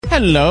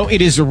Hello,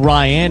 it is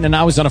Ryan, and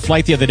I was on a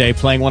flight the other day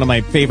playing one of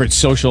my favorite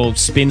social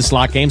spin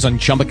slot games on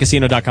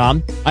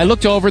ChumbaCasino.com. I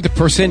looked over at the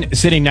person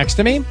sitting next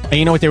to me, and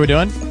you know what they were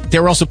doing? They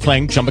were also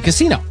playing Chumba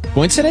Casino.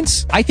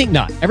 Coincidence? I think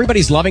not.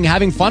 Everybody's loving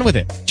having fun with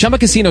it. Chumba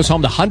Casino is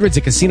home to hundreds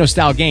of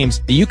casino-style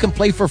games that you can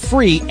play for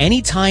free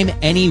anytime,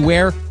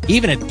 anywhere,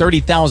 even at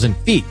 30,000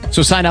 feet.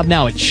 So sign up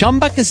now at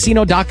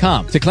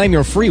ChumbaCasino.com to claim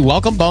your free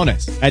welcome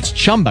bonus. That's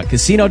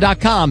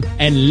ChumbaCasino.com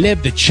and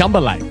live the Chumba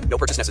life. No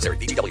purchase necessary.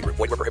 VGW. Void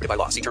where prohibited by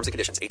law. See terms and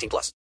conditions.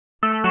 18+.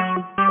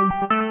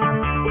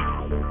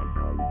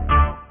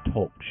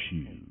 Talk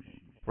shoes.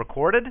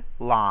 Recorded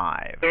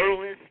live. You're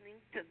listening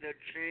to the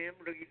Jam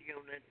Radio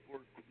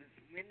Network with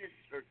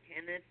Minister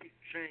Kenneth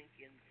Jenkins.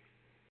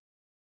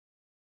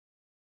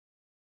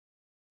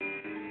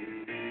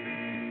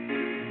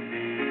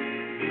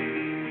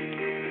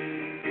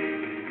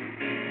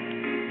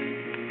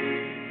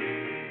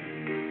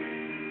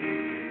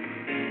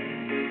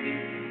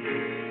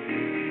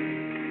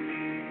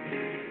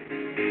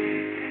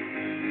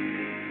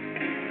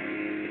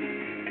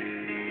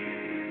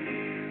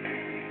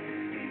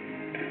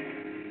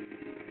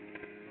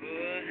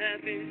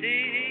 Happy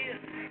day,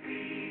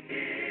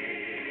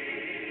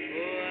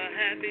 oh, a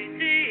happy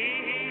day,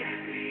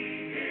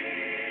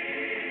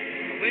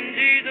 when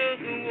Jesus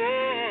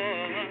was,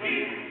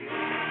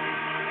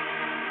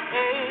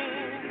 oh,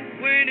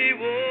 when he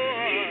was,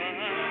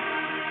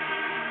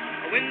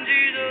 when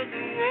Jesus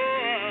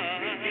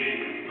was, he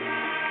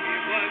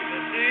wiped my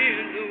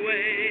sins away,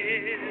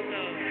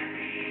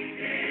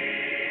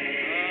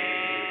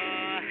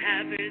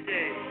 happy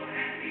day.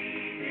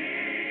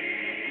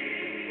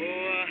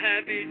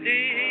 Happy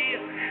day,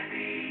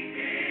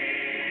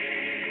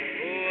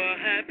 oh, a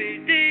happy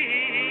day,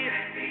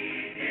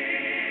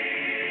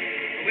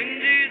 when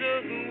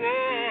Jesus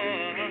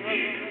was,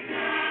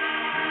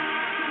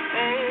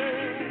 oh,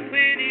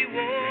 when he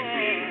was,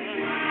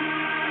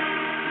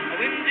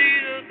 when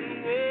Jesus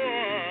was,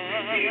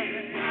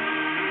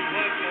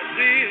 wiped my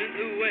sins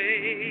away,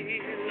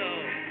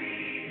 Lord,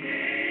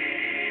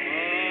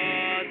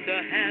 oh, it's a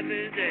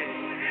happy day.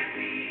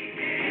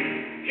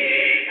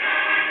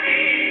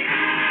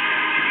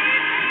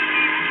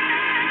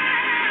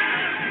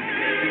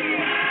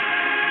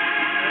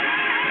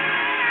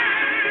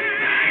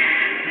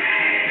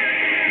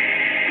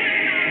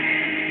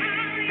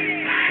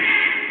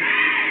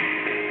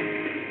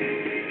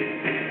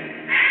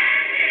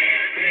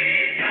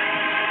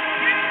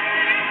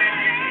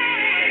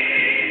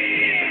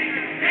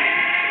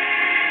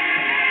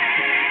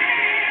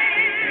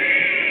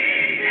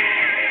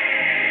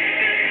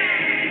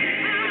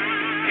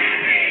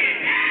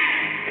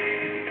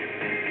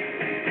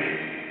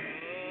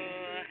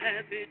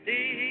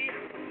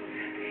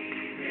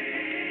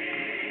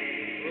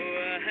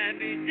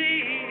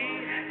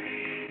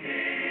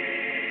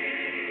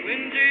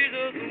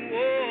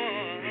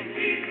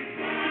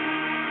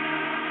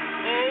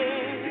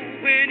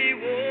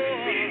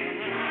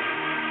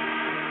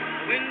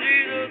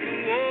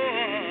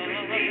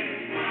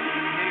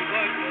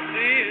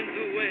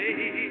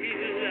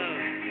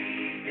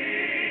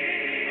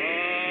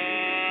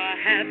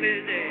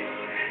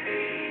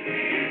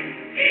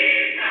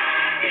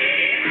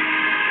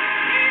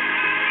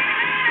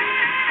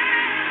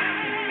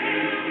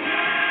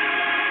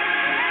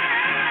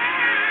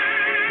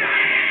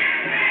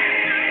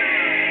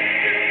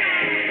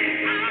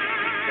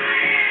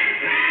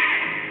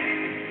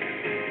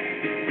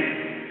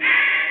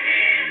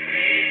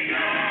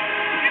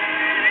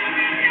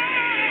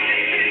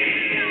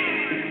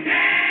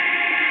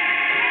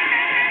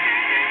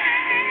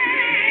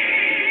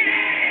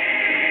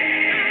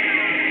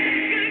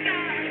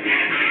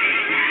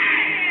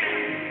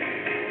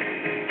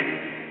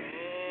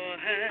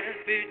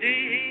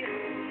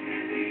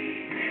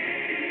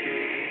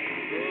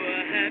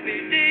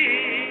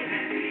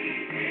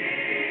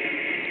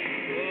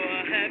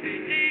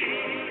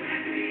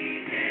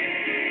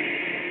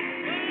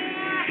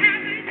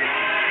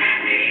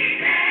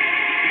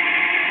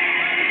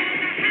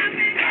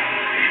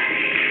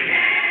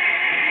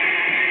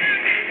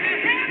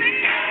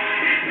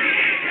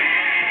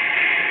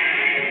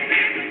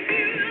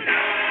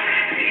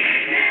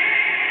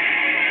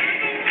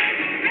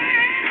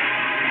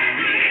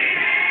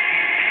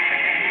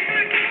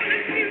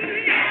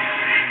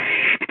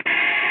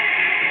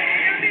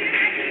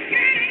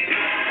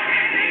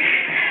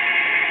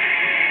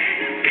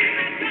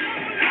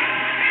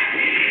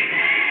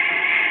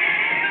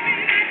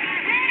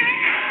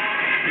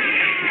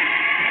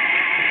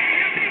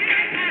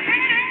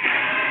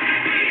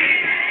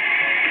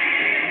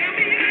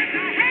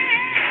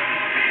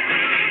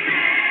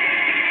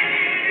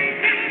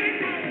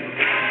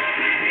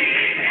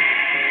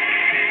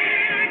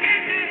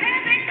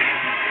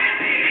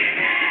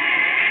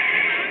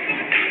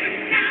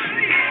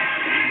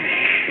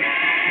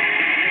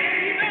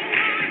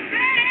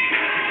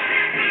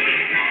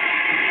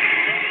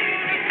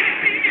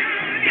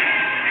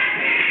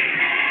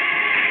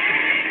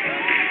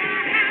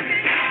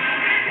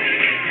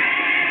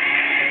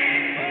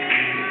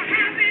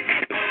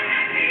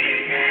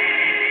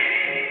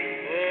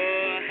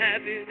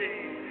 happy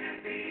day.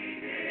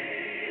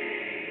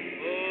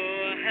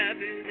 Oh, a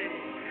happy day.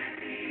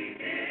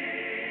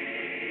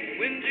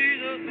 When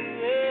Jesus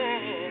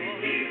wore.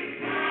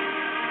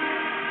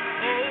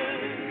 Oh,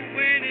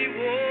 when he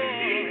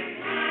wore.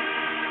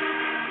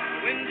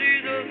 When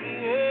Jesus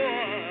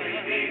wore.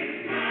 He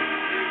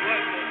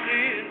wiped my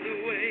sins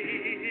away.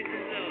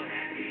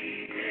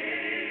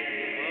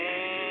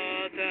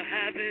 Oh, the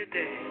happy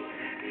day.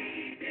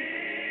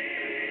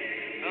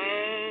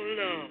 Oh,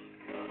 Lord.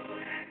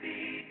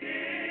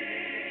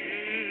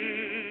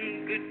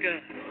 Good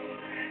God. Oh,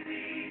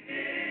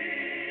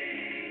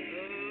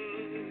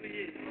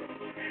 yeah.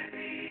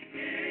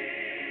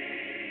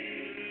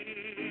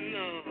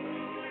 Lord.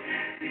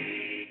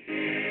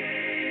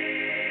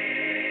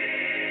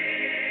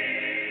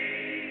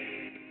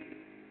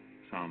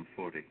 Psalm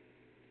 40,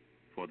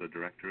 for the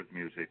director of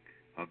music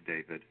of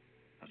David,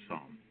 a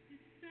psalm.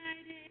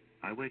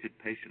 I waited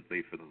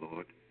patiently for the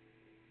Lord.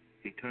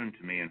 He turned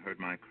to me and heard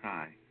my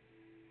cry.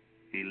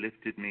 He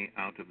lifted me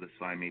out of the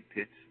slimy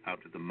pit,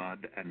 out of the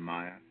mud and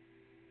mire.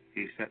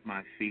 He set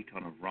my feet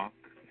on a rock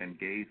and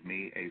gave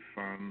me a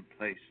firm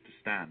place to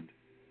stand.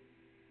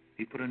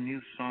 He put a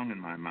new song in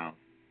my mouth,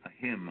 a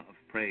hymn of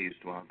praise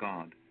to our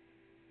God.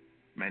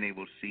 Many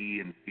will see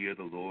and fear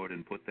the Lord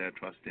and put their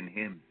trust in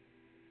him.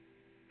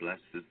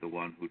 Blessed is the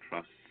one who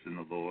trusts in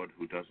the Lord,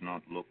 who does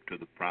not look to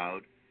the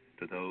proud,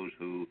 to those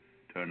who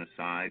turn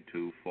aside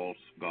to false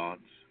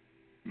gods.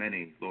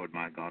 Many, Lord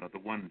my God, are the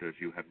wonders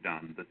you have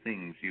done, the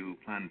things you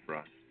planned for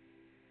us.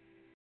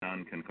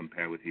 None can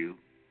compare with you.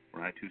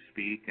 Were I to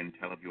speak and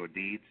tell of your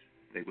deeds,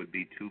 they would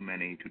be too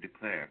many to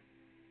declare.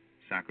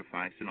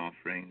 Sacrifice and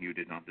offering you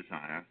did not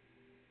desire,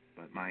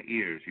 but my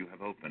ears you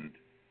have opened.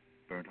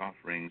 Burnt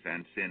offerings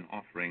and sin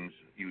offerings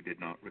you did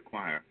not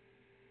require.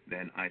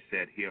 Then I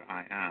said, Here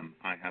I am,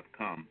 I have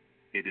come.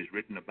 It is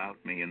written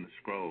about me in the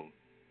scroll.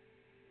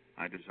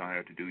 I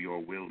desire to do your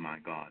will, my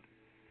God.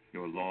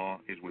 Your law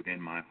is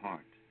within my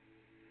heart.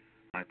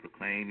 I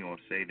proclaim your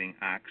saving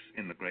acts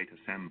in the great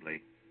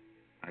assembly.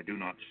 I do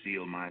not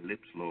seal my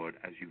lips, Lord,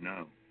 as you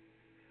know.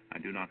 I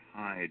do not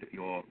hide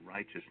your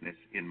righteousness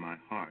in my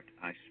heart.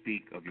 I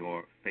speak of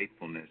your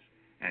faithfulness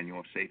and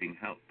your saving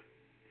help.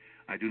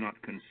 I do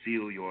not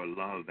conceal your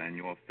love and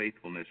your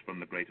faithfulness from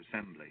the great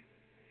assembly.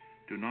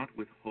 Do not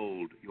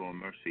withhold your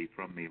mercy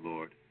from me,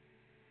 Lord.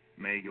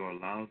 May your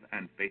love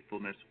and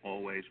faithfulness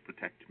always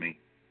protect me.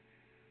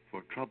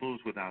 For troubles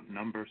without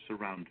number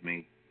surround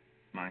me.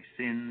 My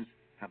sins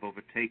have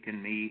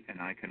overtaken me, and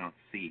I cannot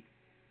see.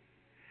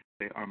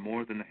 They are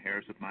more than the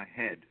hairs of my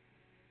head,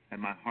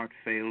 and my heart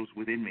fails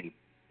within me.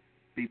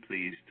 Be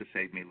pleased to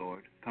save me,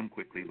 Lord. Come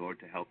quickly, Lord,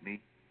 to help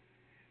me.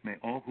 May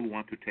all who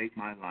want to take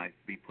my life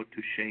be put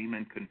to shame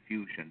and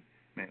confusion.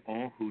 May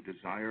all who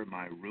desire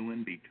my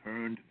ruin be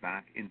turned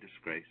back in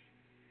disgrace.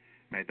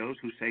 May those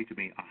who say to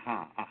me,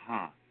 Aha,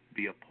 aha,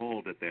 be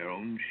appalled at their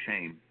own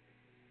shame.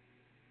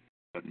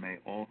 But may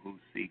all who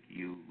seek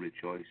you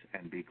rejoice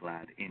and be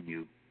glad in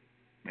you.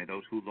 May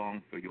those who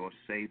long for your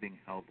saving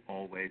help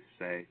always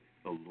say,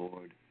 The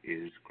Lord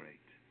is great.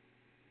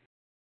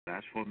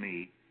 As for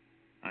me,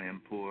 I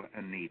am poor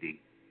and needy.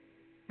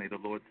 May the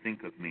Lord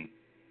think of me.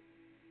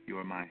 You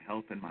are my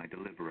help and my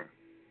deliverer.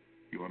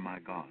 You are my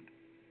God.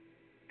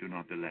 Do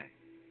not delay.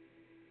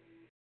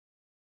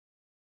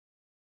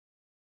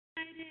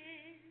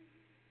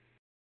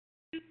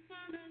 To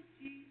follow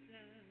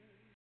Jesus,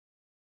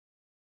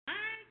 I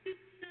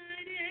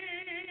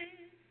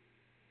decided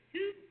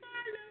to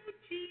follow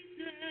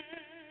Jesus.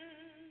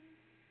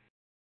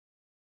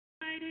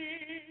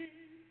 Decided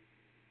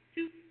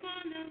to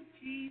follow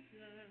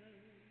Jesus.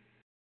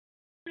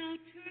 No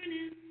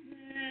turning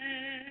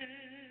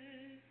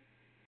back.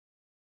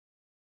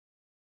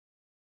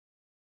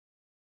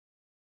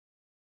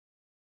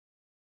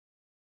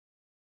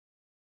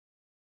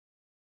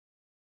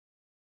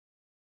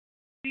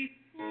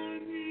 Before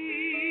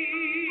me,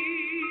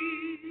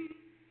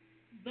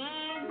 the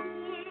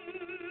world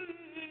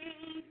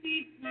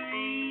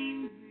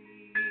behind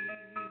me,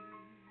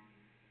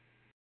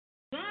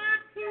 the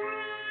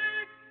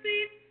cross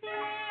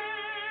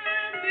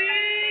before me,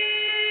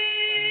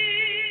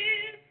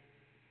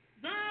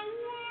 the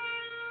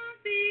world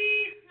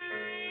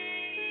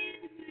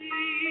behind me,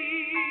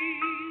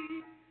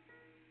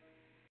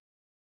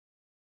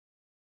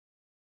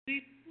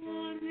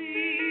 before me.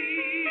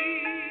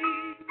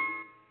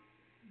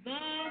 The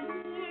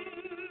world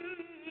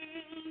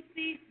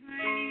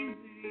behind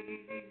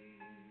me.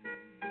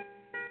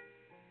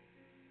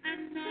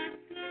 I'm not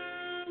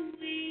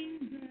going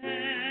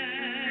back.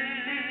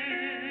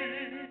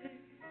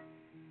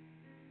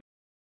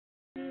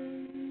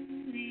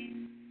 Going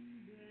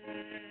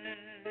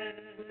back.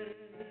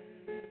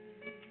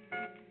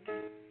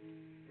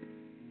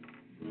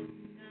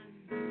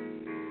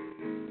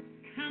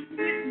 Come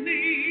with me.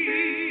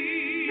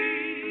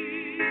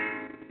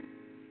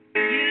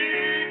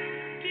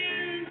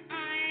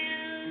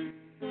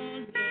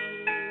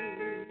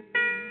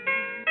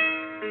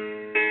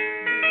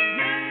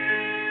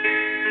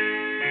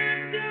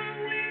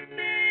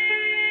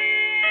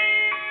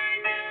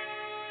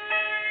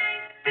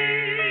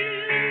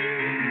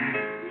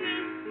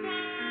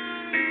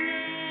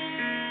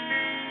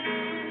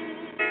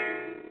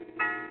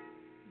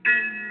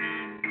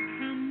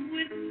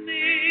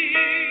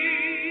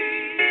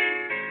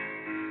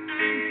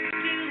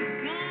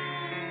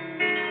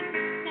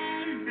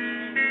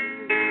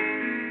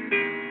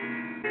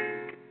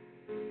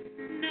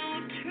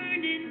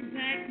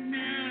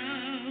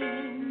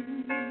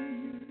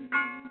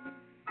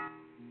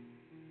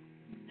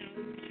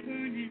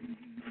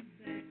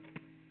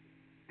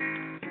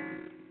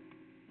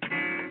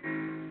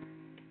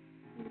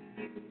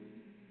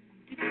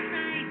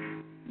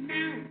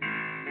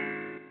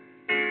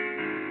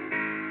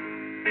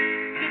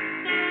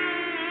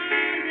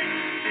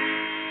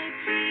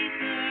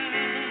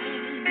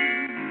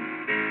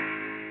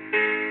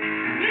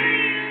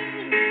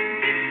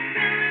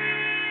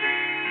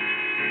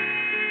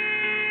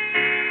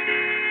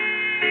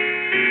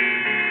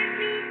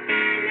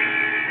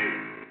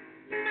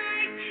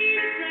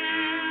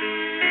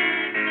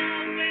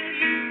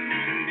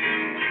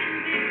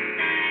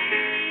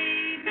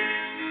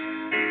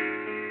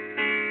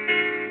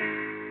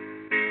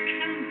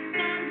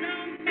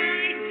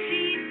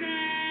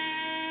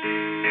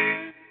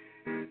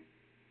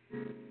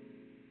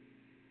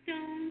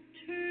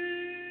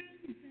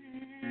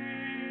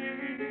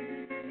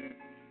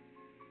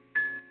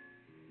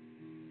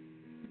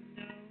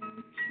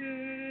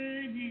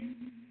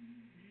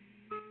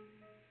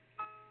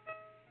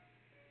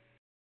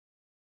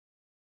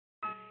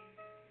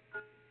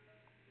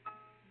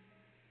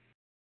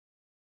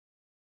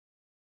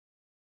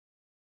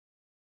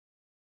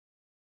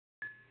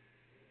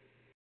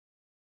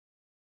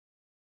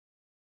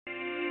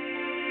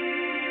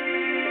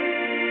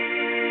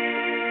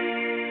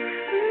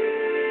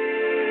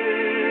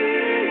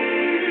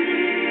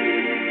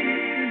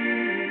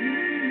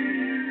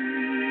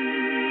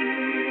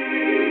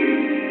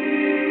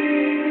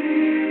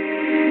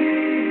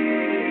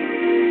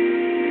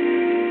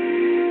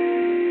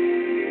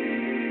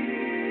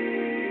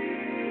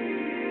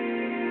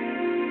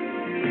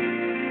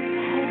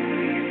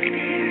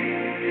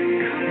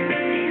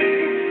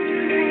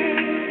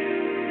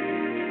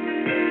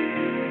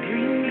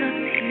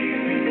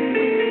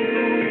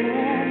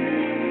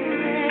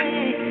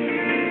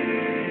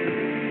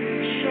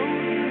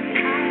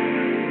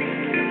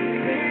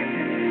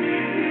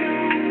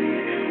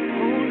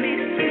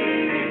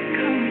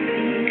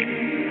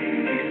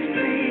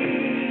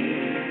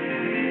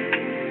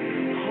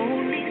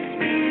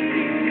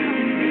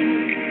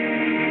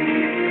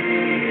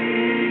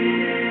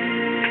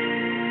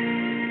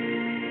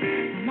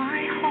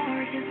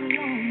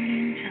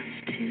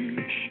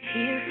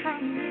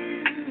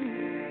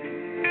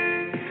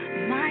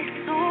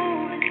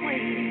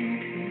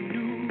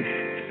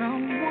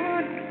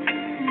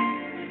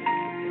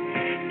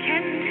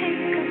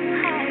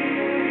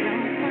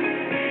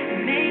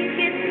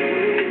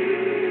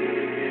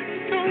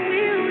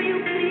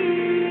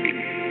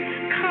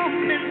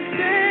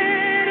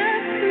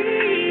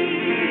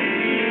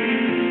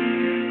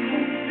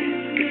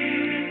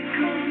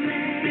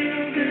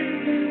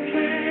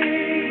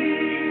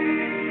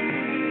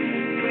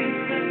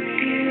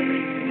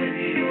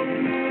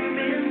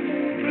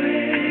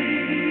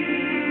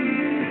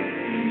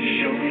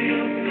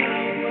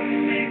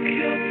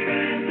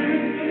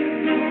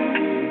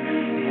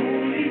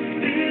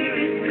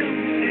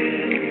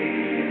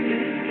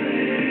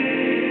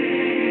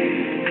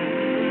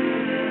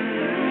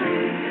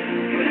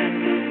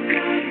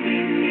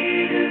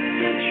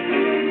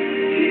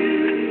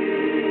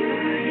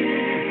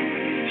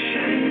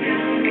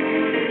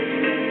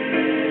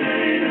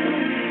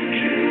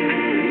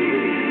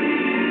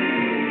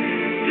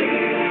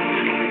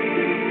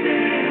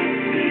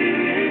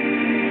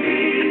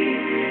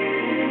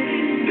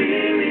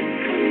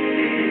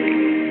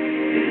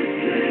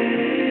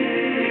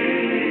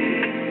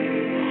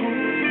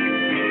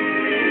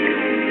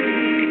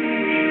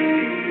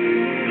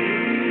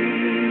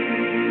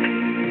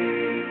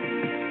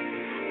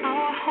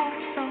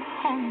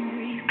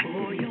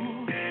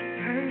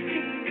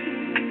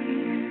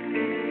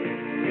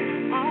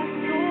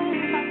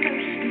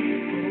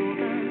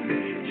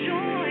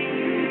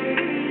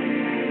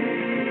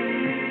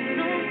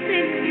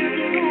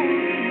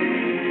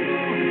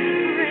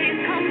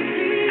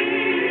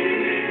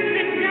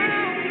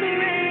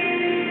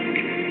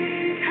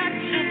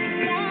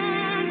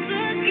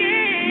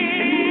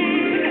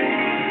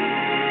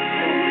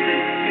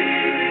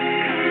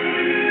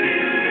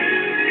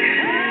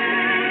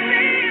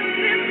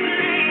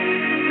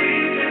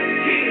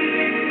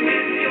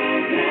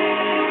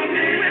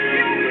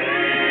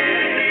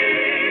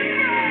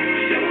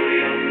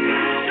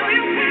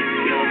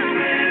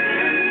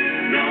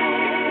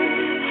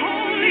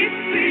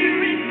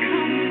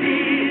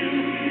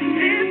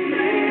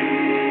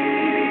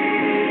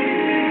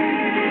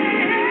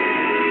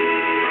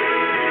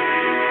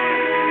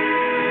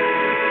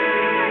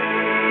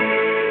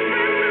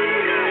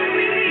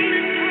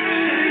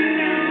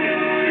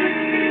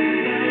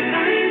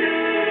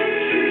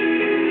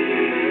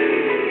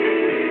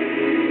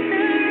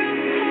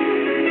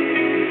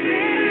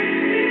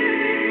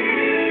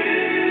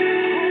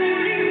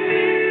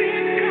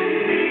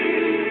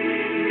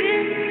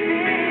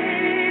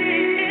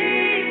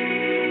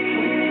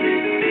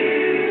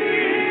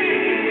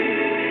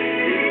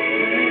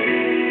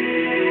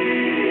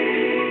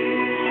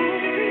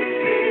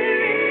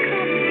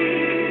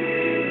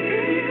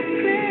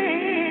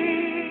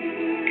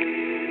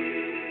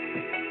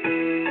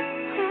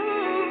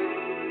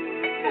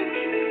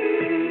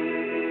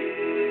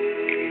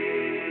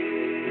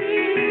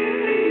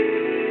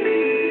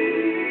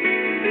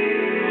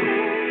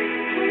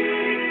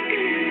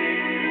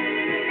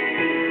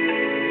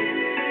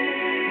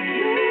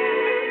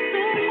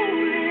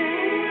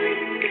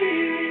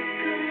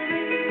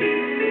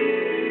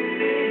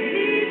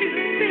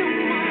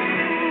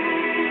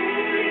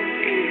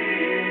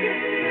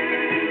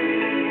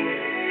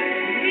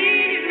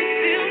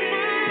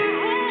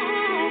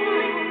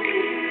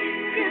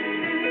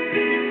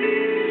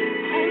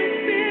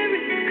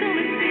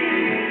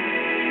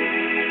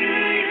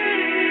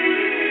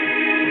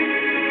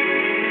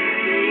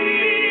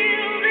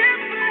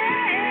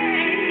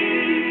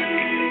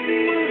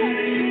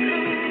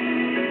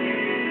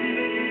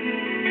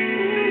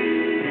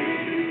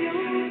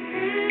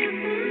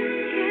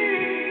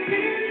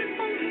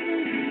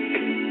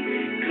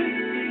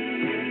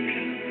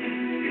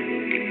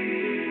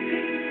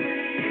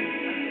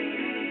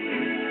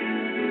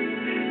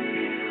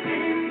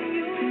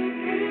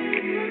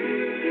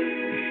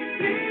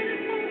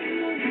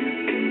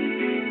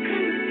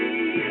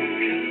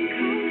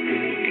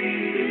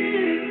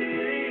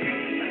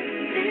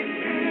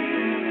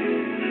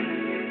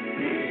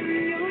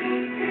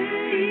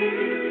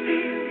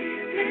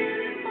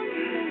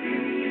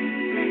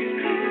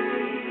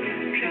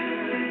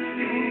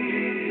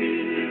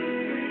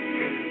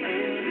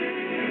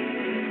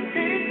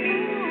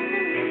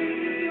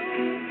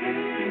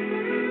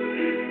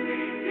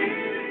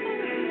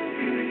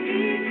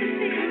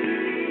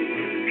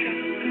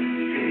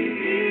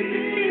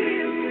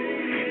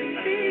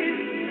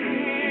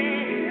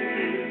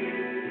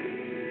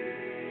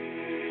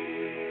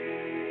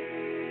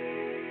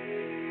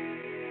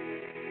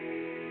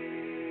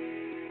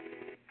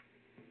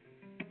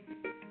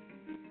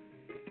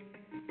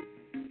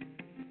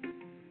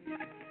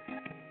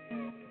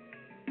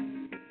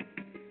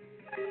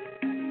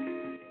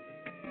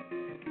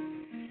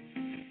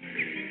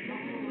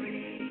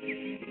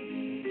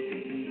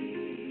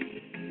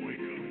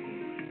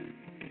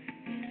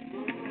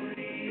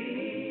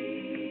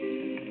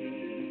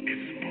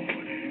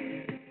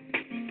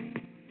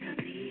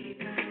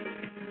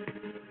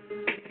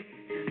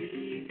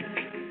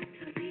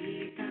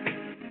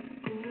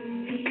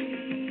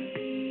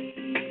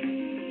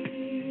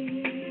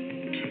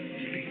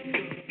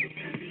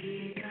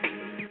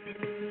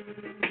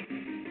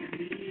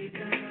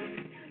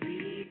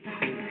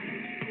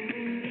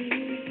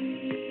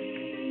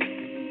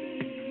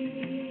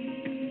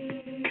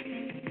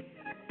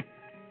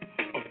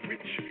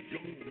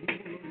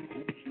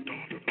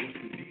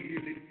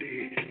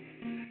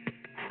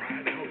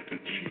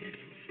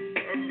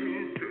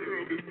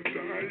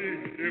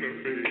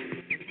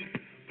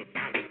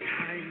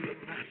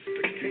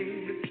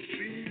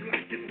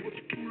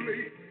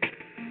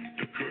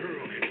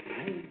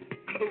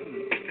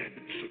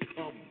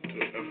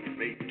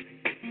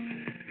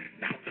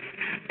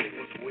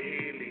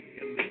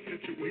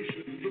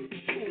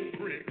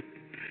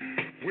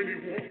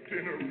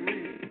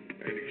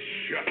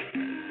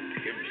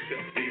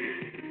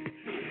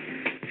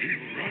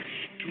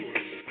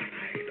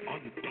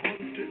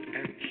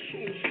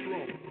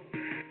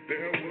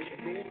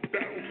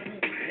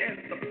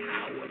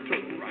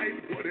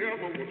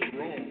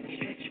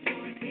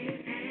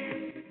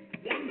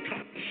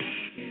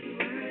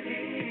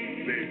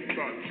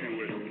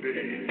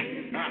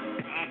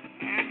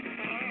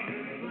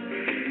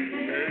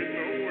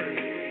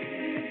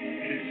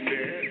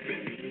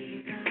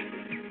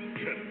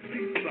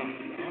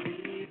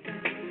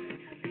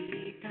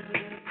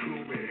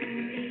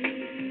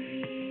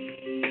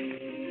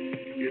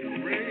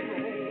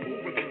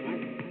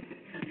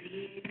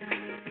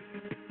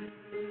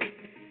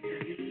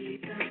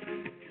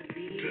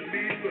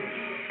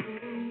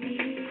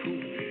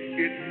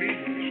 it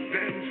means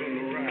dance on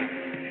the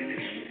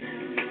rise.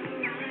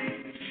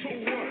 So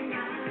what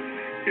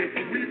if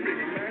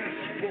weeping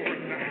lasts for a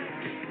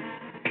night?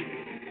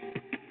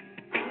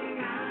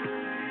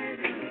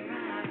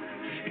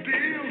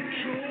 Still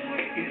joy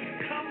is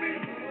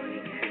coming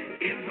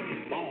in the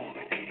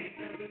morning.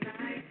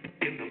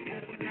 In the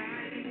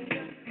morning.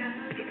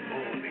 The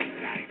morning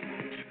light.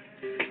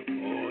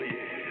 Oh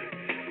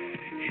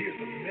yeah. Here's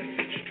a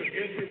message to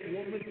every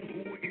woman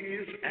who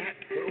is at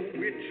her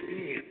wit's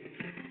end,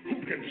 who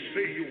can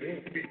say you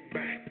won't be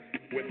back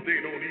when they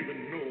don't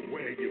even know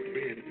where you've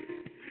been.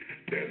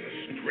 There's a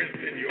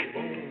strength in your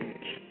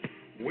bones,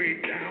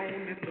 way down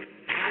in the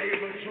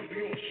fibers of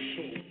your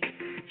soul.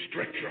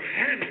 Stretch your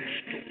hands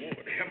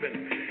toward heaven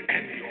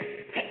and your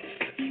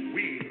forces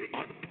will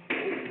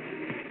unfold.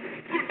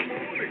 Good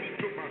morning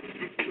to my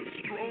sister,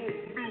 strong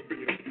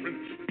Nubian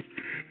princess.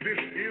 This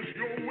is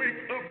your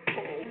wake-up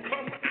call.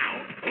 Come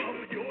out of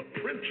your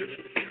trenches.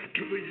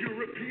 To the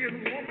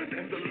European woman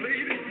and the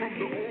lady from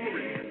the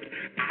Orient,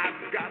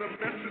 I've got a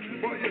message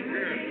for you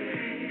here.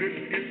 This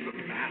is the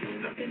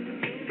master's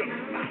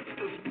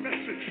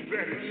message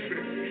that is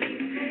sent. He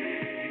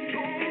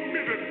told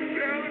me to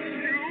tell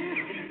you,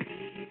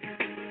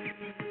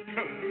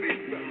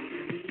 Talitha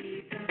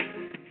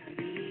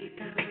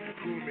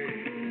Kumi.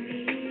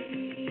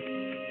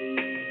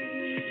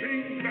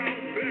 Sing thou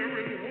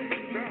barren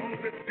woman, thou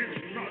that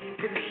didst not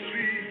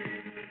conceive.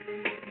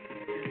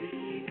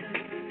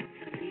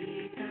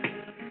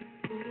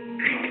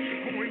 God's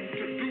going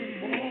to do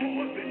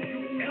more than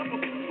you ever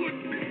could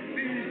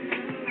believe.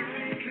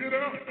 Get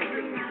up,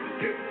 get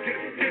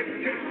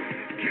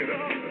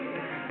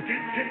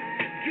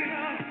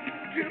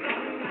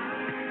up,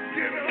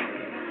 get up.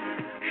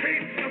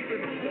 Can't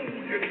nothing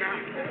hold you now.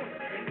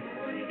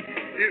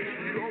 It's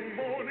your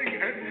morning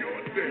and your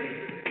day.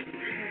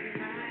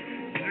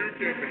 You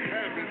can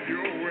have it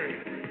your way.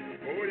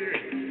 Oh yeah.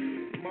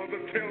 Mother,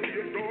 tell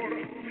your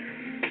daughter,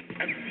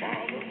 and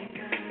father,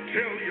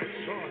 tell your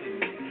son.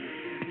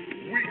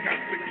 We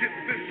got to get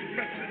this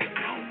message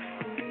out.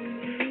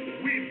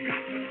 We've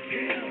got to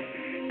tell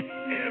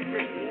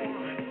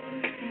everyone.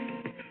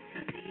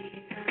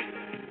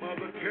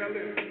 Mother, tell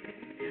it.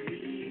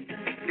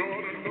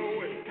 Daughter,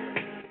 know it.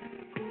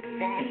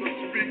 Father,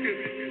 speak it.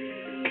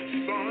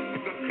 Son,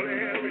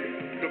 declare it.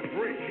 The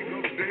breaking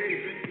of day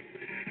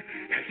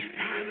has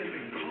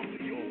finally come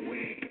your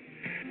way.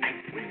 And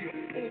when you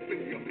open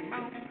your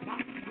mouth, my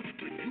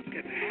sister, you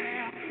can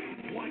have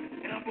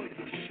whatever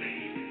you say.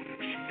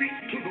 Speak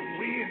to the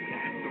wind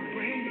and the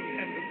rain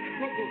and the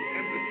trouble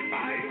and the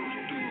trials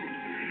too.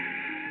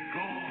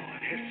 God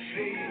has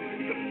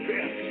saved the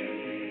best,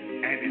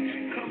 and it's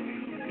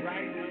coming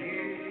right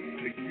here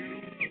to you.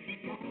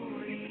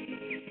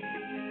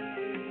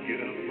 Get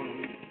up,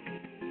 Mama.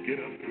 Get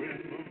up,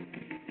 Grandma.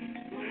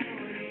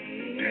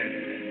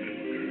 Daddy's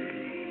little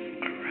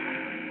girls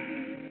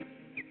arrive.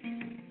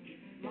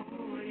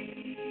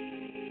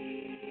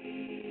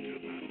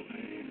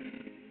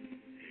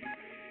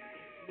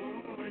 To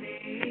my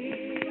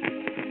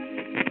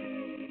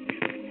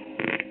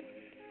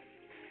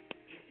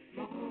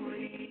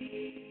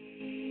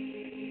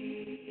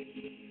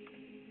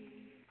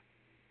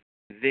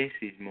This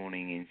is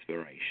Morning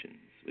Inspirations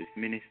with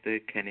Minister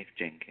Kenneth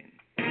Jenkins.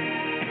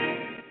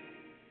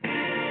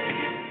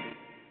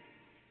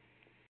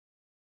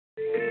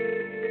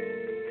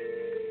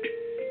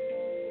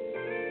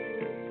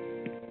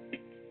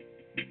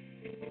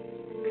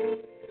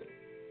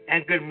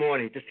 And good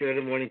morning. This is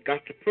the morning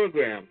gospel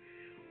program.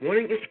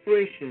 Morning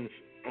inspirations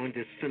on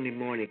this Sunday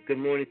morning. Good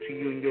morning to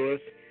you and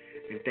yours,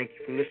 and thank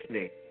you for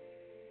listening.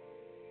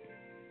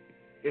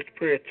 It's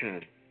prayer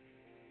time.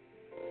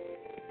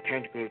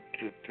 Time to go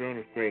to the throne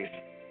of grace.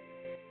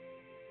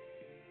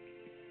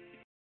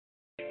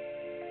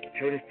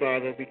 Heavenly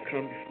Father, we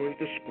come before you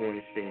this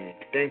morning saying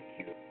thank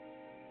you.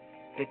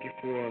 Thank you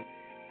for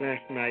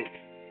last night's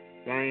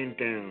lying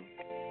down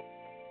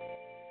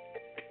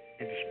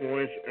and this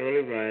morning's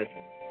early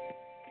rising.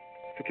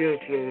 Forgive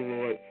us,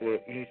 Lord, for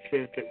any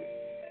sins that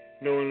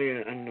knowingly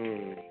and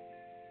unknowingly.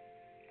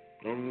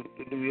 Lord,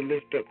 we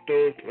lift up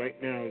those right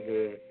now,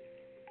 Lord,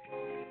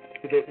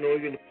 who don't know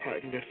you and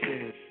pardon their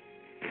sins.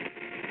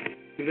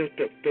 We lift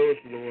up those,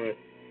 Lord,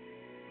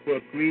 who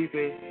are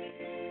grieving,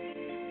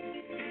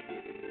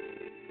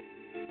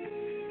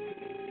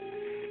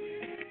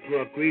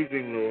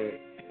 Lord,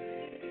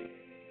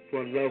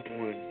 for a loved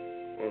one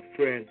or a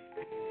friend.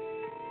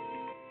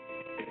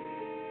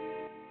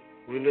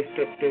 We lift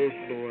up those,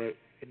 Lord,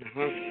 in the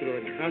hospital,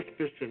 in the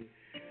hospice, and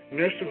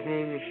nursing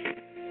homes,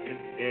 and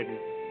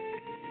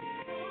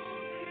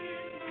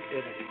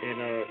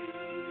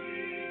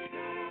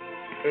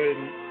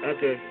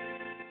other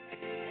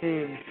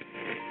homes.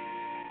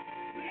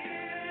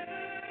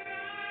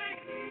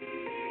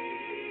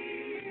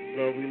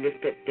 Lord, we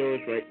lift up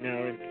those right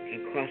now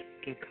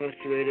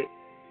incarcerated.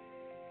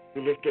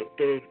 We lift up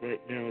those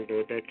right now,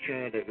 Lord, that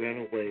child that ran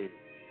away.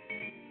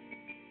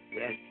 We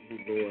ask you,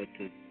 Lord,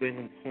 to bring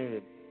them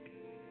home.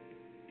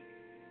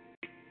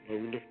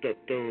 Lord, we lift up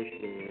those,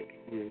 Lord,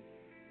 who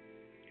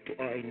who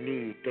are in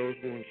need, those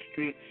who are in the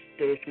streets,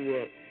 those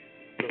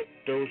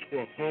who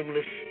are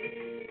homeless,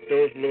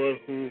 those, Lord,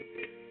 who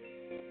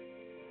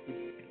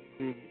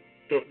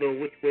don't know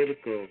which way to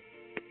go.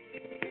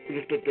 We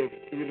lift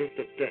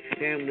up that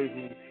family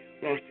who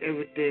lost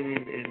everything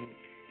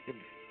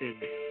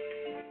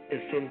in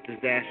some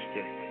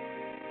disaster.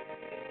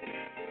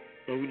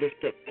 So we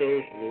lift up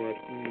those, Lord,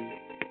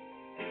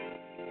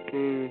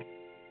 who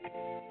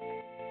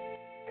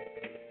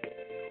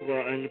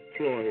are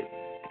unemployed.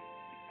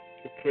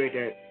 We pray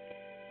that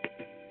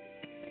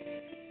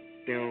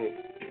they'll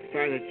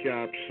find a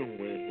job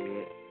somewhere,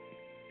 Lord.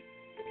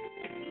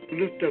 We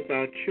lift up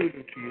our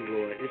children to you,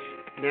 Lord. It's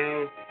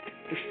now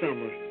the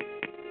summer.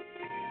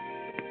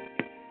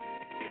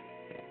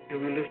 And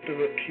we lift them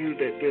up to you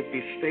that they'll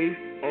be safe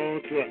all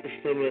throughout the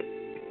summer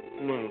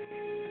month.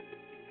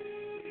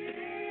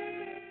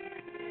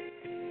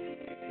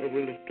 And we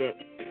lift up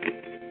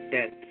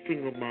that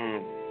single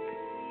mom,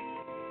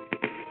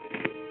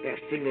 that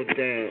single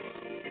dad.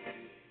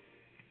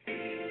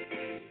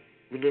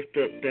 We lift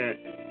up that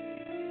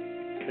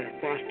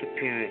foster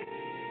parent.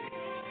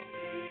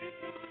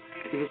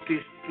 We lift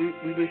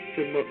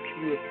them up to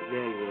you as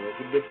well, Lord.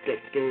 We lift up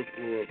those,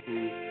 Lord,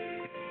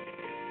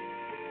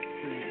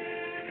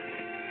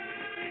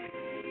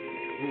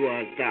 who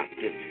are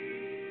adopted.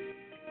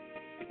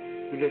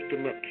 We lift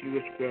them up to you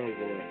as well,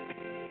 Lord.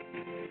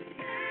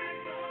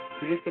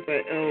 We lift up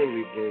our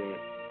elderly, Lord,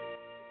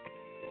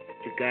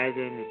 to guide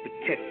them and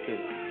protect them,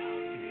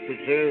 and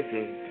preserve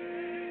them.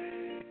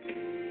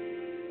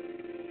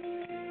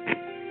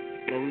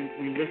 Lord,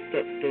 we lift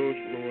up those,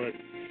 Lord,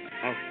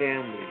 our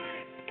families,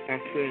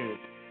 our friends,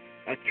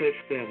 our church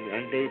family,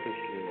 our neighbors,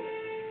 Lord.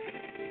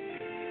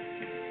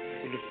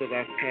 We lift up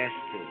our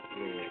pastor,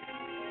 Lord,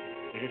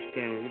 and his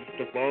family. We lift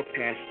up all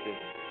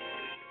pastors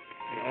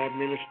and all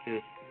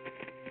ministers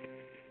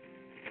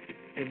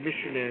and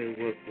missionary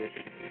workers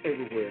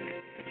everywhere.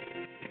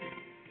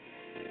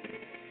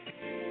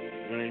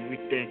 Lord, we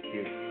thank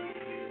you.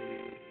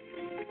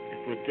 And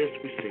for this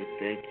we say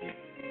thank you.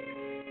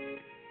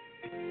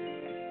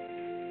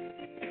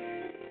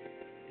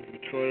 You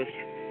taught us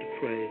to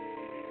pray,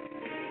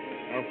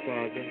 Our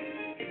Father,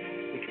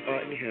 which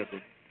art in heaven,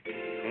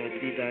 hallowed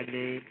be thy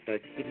name, thy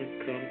kingdom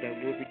come, thy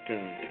will be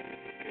done,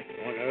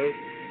 on earth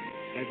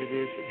as it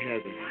is in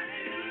heaven.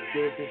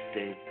 Give us this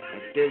day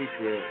our daily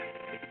bread,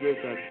 and forgive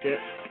us our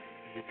debts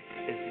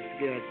as we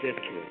forgive our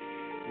debtors.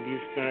 And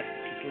lead us not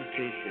into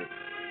temptation,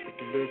 but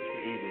deliver us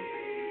from evil.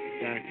 For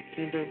thine is the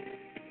kingdom,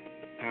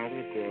 the power, and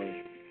the glory,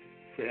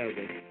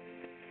 forever.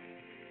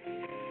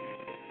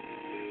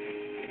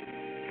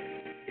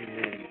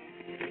 Amen.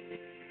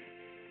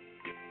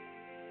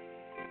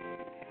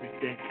 We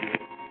thank you,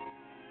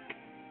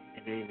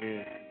 and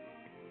amen.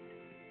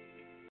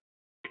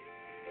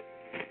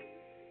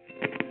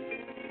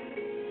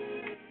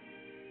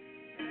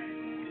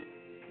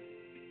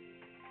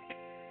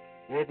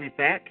 We'll be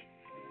back.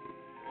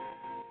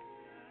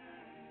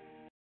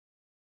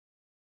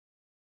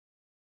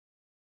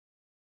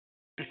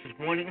 This is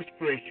Morning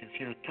Inspirations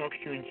here on Talk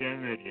Show and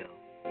Jam Radio.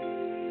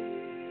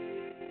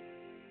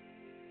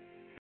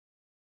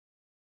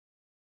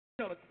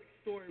 Tell a quick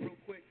story real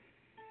quick.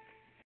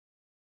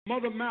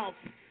 Mother mouse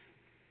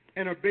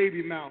and her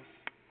baby mouse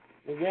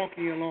were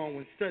walking along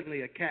when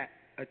suddenly a cat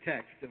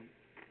attacked them.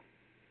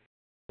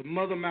 The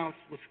mother mouse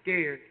was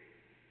scared,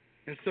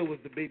 and so was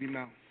the baby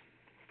mouse.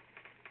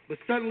 But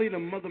suddenly the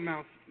mother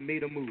mouse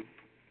made a move.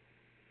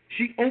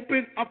 She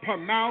opened up her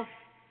mouth,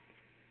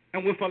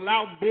 and with a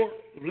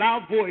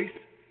loud voice,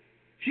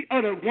 she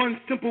uttered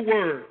one simple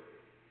word: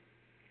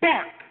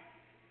 bark!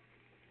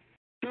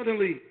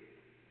 Suddenly,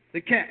 the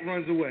cat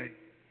runs away.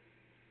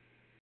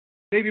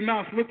 Baby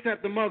mouse looks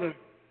at the mother,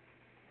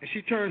 and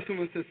she turns to him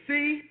and says,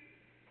 see?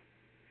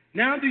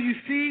 Now do you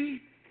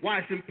see why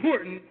it's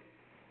important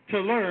to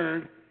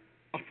learn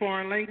a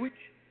foreign language?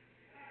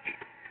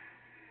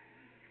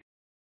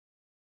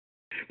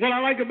 What I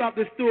like about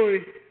this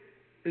story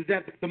is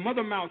that the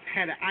mother mouse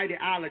had an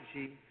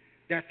ideology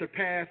that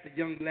surpassed the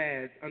young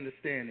lad's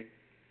understanding.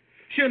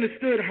 She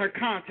understood her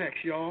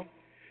context, y'all.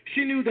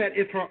 She knew that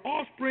if her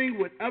offspring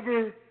would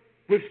ever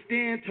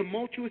withstand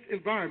tumultuous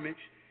environments,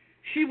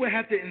 she would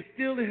have to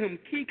instill in him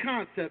key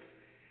concepts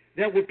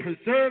that would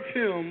preserve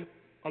him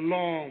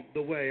along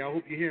the way. I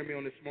hope you hear me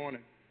on this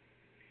morning.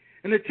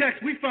 In the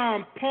text, we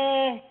find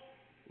Paul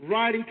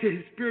writing to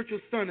his spiritual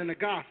son in the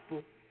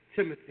gospel,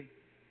 Timothy.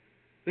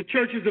 The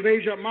churches of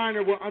Asia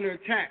Minor were under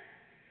attack.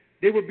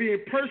 They were being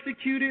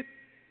persecuted,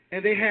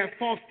 and they had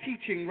false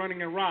teaching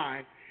running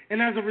awry.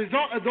 And as a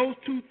result of those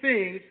two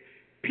things,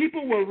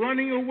 people were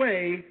running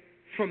away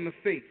from the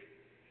faith.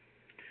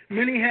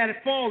 Many had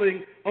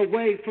fallen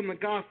away from the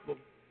gospel.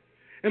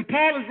 And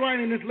Paul is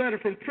writing this letter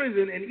from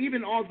prison, and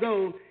even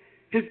although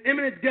his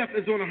imminent death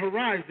is on the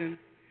horizon,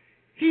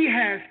 he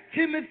has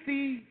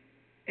Timothy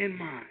in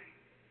mind.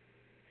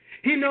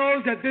 He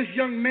knows that this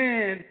young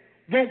man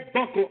won't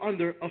buckle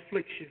under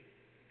affliction.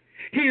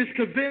 He is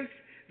convinced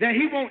that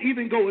he won't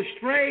even go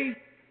astray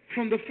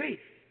from the faith.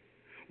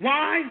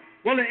 Why?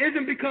 Well, it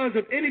isn't because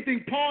of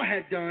anything Paul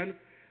had done,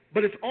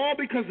 but it's all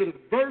because of the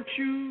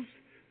virtues,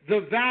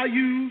 the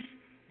values,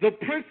 the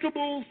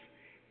principles,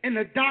 and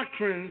the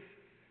doctrines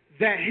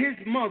that his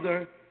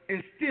mother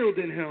instilled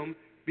in him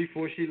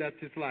before she left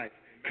his life.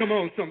 Come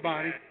on,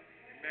 somebody.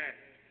 Amen.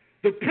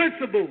 The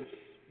principles,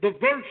 the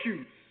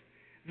virtues,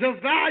 the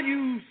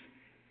values,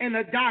 and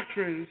the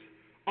doctrines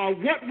are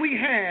what we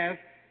have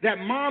that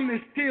mom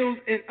instills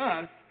in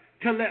us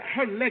to let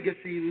her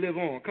legacy live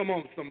on. Come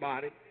on,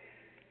 somebody.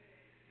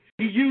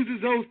 He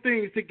uses those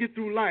things to get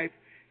through life,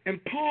 and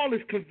Paul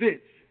is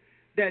convinced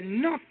that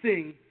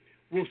nothing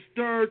will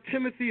stir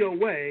Timothy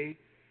away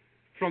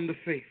from the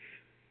faith.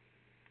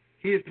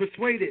 He is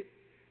persuaded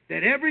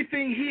that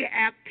everything he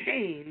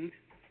obtained,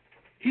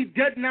 he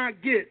did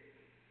not get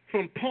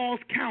from Paul's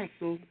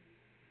counsel,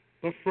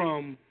 but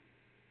from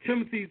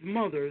Timothy's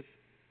mother's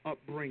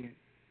upbringing.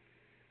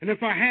 And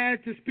if I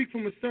had to speak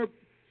from a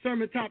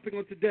sermon topic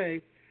on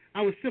today,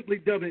 I would simply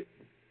dub it,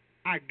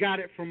 I got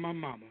it from my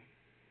mama.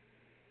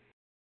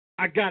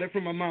 I got it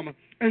from my mama.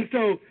 And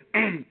so,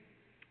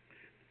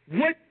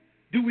 what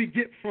do we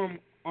get from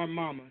our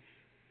mamas?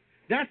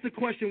 That's the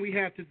question we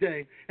have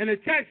today. And the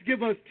text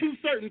gives us two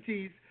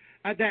certainties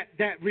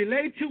that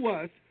relate to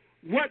us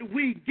what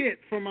we get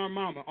from our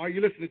mama. Are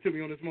you listening to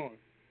me on this morning?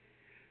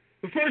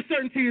 The first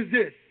certainty is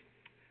this.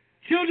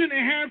 Children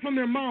inherit from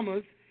their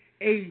mamas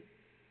a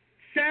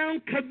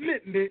sound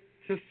commitment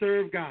to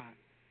serve God.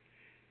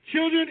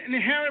 Children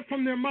inherit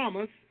from their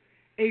mamas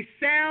a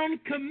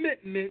sound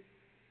commitment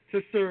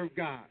to serve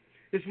God.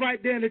 It's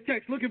right there in the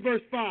text. Look at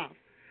verse 5.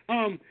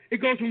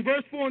 It goes from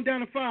verse 4 and down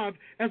to 5.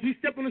 As we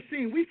step on the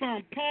scene, we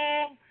find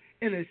Paul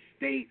in a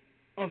state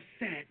of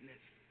sadness.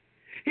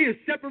 He is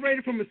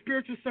separated from his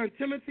spiritual son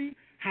Timothy.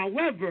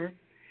 However,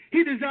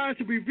 he desires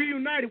to be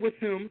reunited with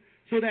him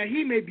so that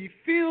he may be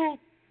filled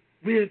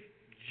with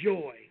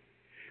joy.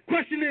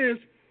 Question is,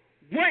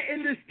 what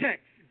in this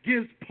text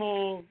gives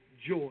Paul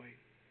joy?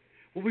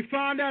 Well, we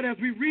find out as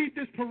we read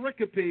this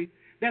pericope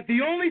that the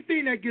only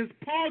thing that gives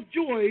Paul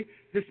joy,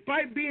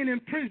 despite being in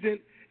prison,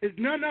 is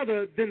none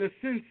other than the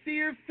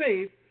sincere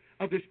faith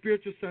of his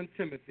spiritual son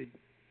Timothy.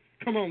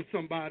 Come on,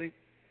 somebody.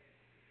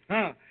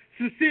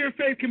 Sincere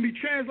faith can be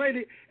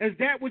translated as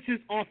that which is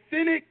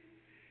authentic,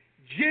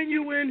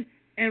 genuine,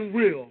 and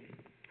real.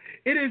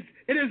 It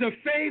is a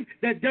faith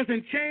that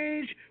doesn't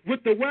change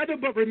with the weather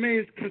but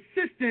remains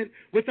consistent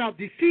without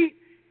deceit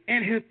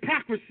and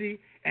hypocrisy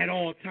at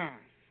all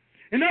times.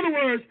 In other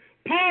words,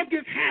 Paul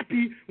gets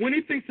happy when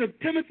he thinks of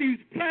Timothy's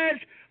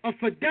pledge of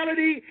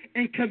fidelity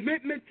and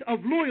commitment of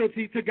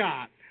loyalty to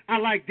God. I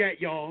like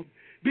that, y'all.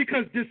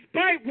 Because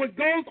despite what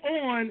goes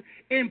on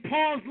in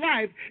Paul's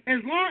life, as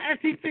long as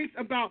he thinks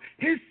about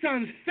his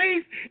son's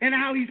faith and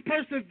how he's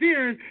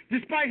persevering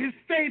despite his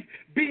faith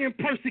being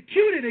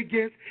persecuted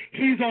against,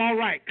 he's all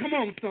right. Come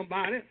on,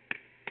 somebody.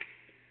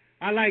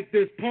 I like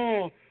this.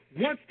 Paul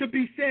wants to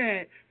be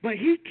sad, but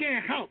he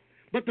can't help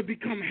but to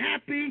become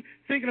happy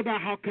thinking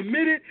about how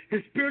committed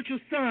his spiritual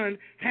son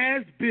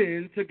has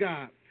been to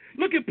God.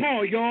 Look at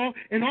Paul, y'all,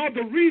 and all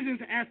the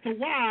reasons as to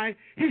why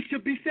he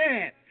should be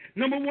sad.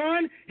 Number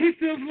one, he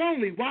feels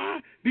lonely. Why?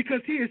 Because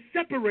he is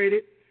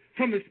separated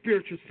from his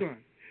spiritual son.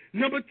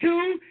 Number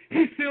two,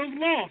 he feels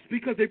lost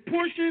because a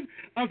portion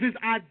of his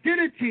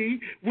identity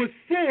was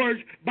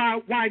forged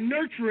by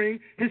nurturing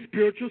his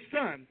spiritual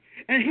son.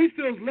 And he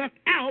feels left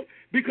out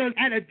because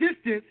at a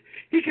distance,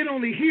 he can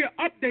only hear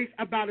updates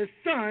about his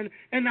son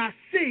and not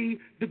see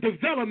the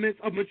developments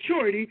of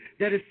maturity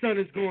that his son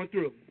is going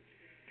through.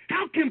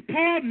 How can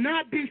Paul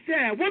not be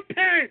sad? What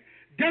parent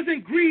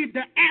doesn't grieve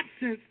the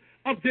absence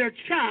of their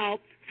child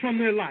from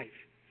their life?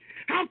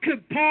 How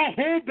could Paul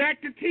hold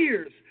back the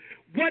tears?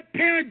 What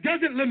parent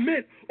doesn't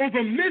lament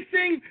over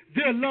missing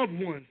their loved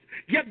ones?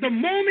 Yet the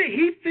moment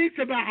he thinks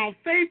about how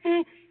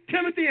faithful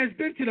Timothy has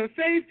been to the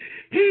faith,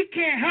 he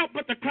can't help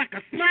but to crack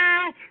a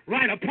smile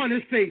right upon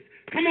his face.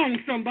 Come on,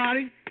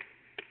 somebody.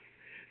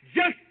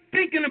 Just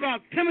thinking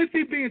about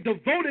Timothy being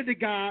devoted to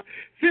God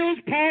fills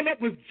Paul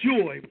up with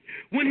joy.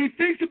 When he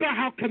thinks about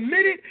how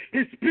committed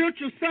his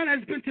spiritual son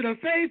has been to the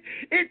faith,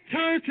 it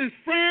turns his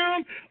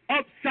frown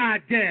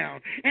upside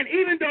down. And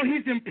even though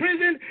he's in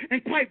prison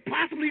and quite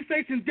possibly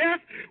facing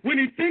death, when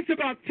he thinks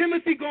about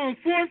Timothy going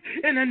forth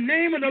in the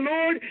name of the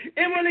Lord,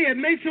 inwardly it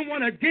makes him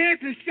want to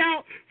dance and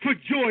shout for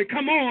joy.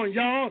 Come on,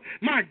 y'all.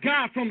 My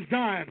God from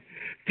Zion.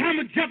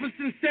 Thomas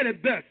Jefferson said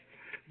it best.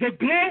 The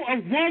glow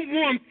of one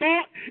warm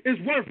thought is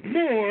worth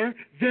more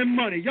than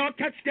money. Y'all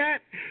catch that?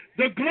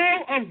 The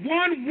glow of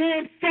one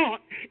warm thought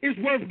is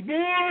worth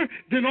more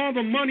than all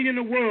the money in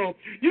the world.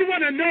 You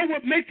want to know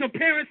what makes a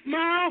parent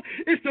smile?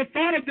 It's the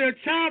thought of their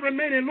child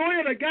remaining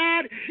loyal to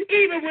God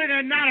even when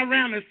they're not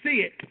around to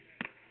see it.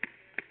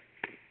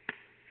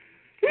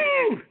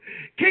 Woo!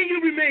 Can you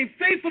remain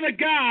faithful to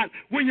God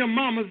when your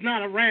mama's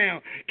not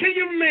around? Can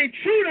you remain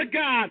true to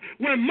God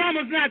when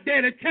mama's not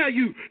there to tell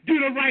you do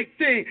the right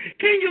thing?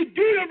 Can you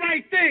do the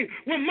right thing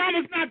when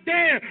mama's not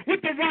there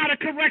with the rod of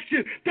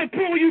correction to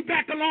pull you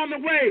back along the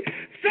way?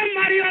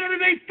 Somebody ought to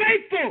remain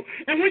faithful.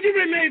 And when you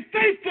remain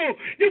faithful,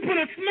 you put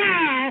a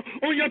smile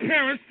on your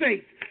parents'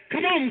 face.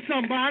 Come on,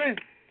 somebody.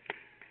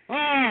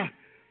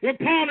 What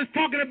Paul is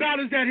talking about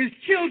is that his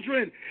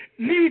children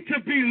need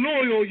to be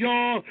loyal,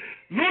 y'all.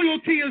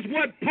 Loyalty is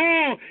what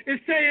Paul is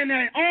saying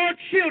that all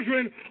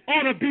children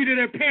ought to be to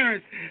their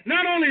parents.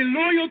 Not only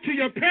loyal to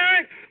your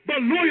parent, but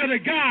loyal to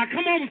God.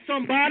 Come on,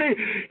 somebody.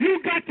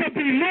 You got to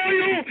be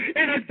loyal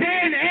in a day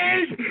and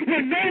age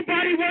when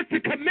nobody wants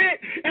to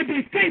commit and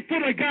be faithful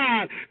to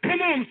God.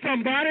 Come on,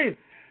 somebody.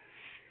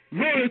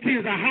 Loyalty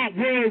is a hot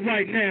word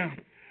right now.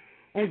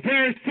 On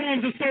various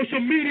forms of social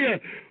media,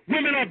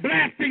 women are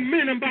blasting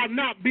men about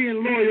not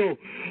being loyal.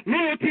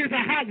 Loyalty is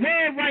a hot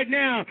word right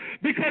now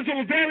because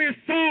on various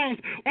songs,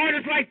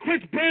 artists like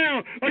Chris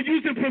Brown are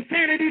using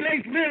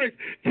profanity-laced lyrics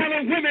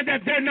telling women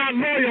that they're not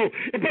loyal.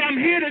 But I'm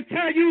here to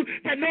tell you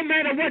that no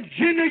matter what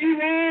gender you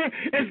are,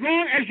 as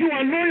long as you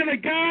are loyal to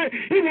God,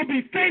 He will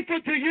be faithful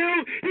to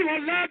you. He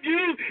will love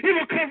you. He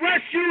will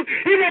caress you.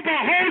 He will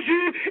behold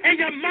you. And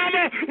your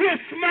mama will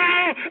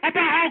smile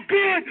about how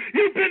good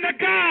you've been to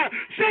God.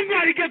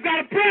 Somebody give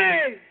God a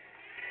praise.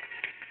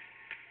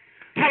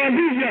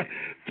 Hallelujah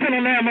to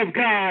the Lamb of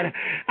God.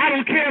 I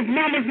don't care if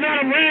mama's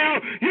not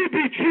around, you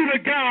be true to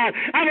God.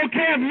 I don't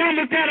care if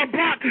mama's down a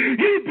block,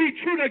 you be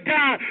true to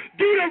God.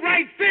 Do the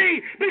right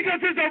thing because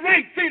it's the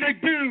right thing to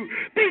do.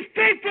 Be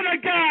faithful to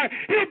God.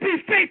 He'll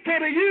be faithful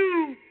to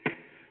you.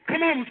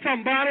 Come on,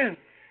 somebody.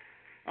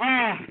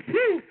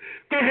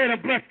 Go ahead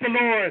and bless the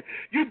Lord.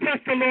 You bless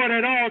the Lord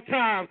at all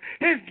times.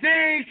 His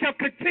name shall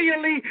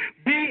continually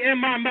be in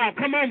my mouth.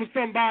 Come on,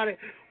 somebody.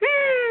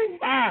 Woo!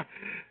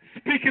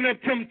 Speaking of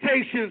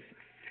temptations,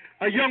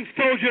 a young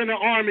soldier in the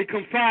army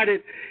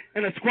confided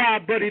in a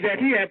squad buddy that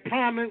he had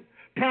problems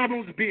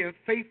being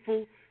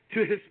faithful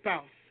to his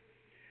spouse.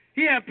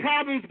 He had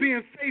problems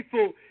being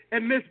faithful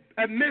and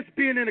missed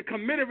being in a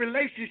committed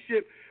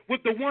relationship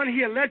with the one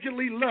he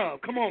allegedly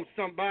loved. Come on,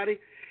 somebody.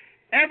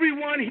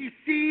 Everyone he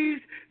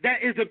sees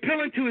that is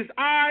appealing to his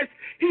eyes,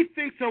 he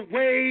thinks of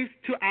ways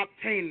to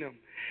obtain them.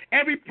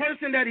 Every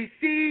person that he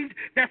sees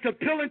that's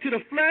appealing to the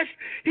flesh,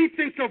 he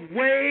thinks of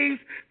ways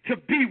to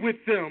be with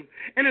them.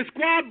 And his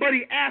squad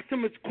buddy asked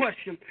him this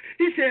question.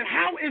 He said,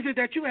 how is it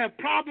that you have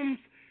problems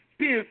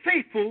being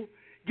faithful,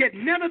 yet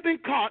never been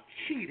caught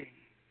cheating?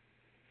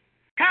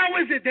 How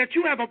is it that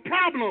you have a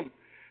problem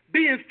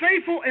being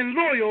faithful and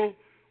loyal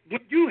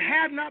when you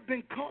have not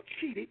been caught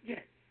cheated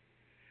yet?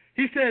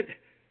 He said,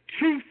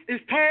 truth is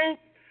told,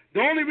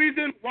 the only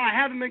reason why I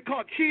haven't been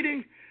caught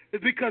cheating is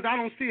because I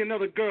don't see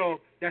another girl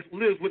that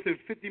lives within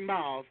 50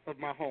 miles of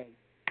my home.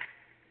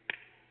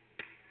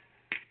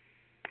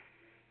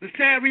 The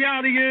sad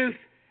reality is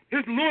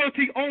his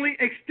loyalty only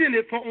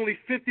extended for only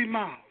 50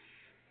 miles.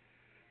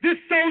 This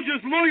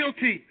soldier's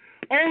loyalty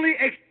only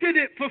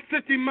extended for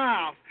 50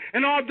 miles.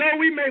 And although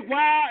we may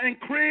wow and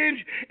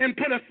cringe and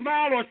put a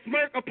smile or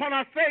smirk upon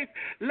our face,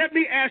 let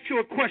me ask you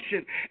a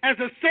question. As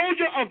a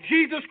soldier of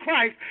Jesus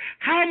Christ,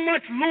 how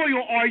much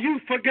loyal are you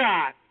for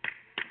God?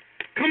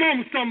 Come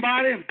on,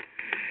 somebody.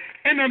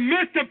 In the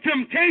midst of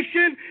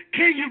temptation,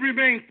 can you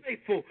remain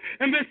faithful?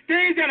 In the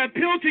things that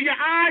appeal to your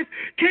eyes,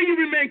 can you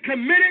remain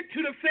committed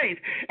to the faith?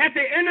 At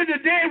the end of the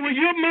day, will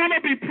your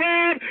mama be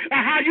proud of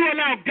how you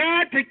allowed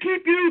God to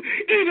keep you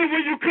even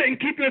when you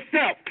couldn't keep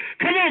yourself?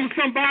 Come on,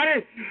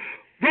 somebody.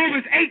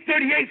 Romans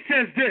 8:38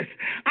 says this,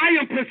 I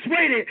am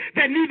persuaded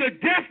that neither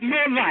death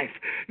nor life,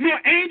 nor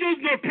angels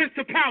nor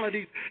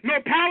principalities, nor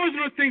powers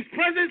nor things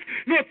present,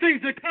 nor things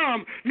to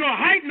come, nor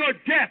height nor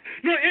depth,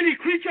 nor any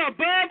creature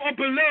above or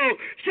below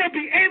shall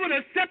be able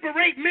to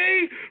separate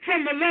me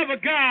from the love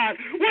of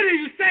God. What are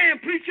you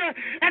saying, preacher?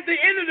 At the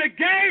end of the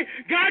day,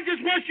 God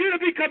just wants you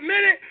to be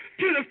committed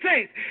to the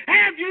faith.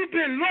 Have you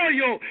been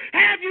loyal?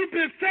 Have you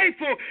been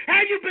faithful?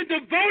 Have you been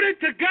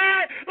devoted to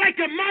God like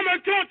your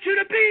mama taught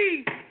you to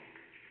be?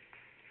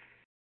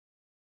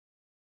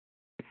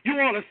 You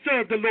ought to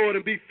serve the Lord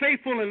and be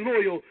faithful and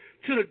loyal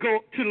to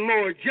the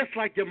Lord just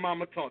like your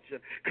mama taught you.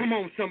 Come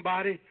on,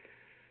 somebody.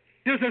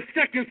 There's a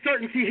second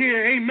certainty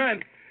here.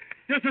 Amen.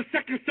 There's a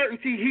second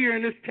certainty here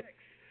in this text.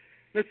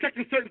 The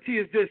second certainty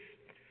is this.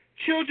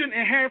 Children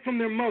inherit from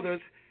their mothers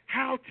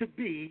how to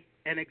be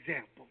an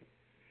example.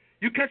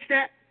 You catch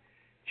that?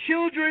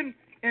 Children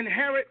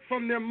inherit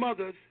from their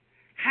mothers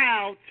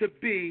how to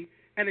be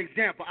an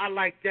example. I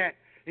like that.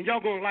 And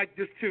y'all going to like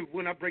this too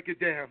when I break it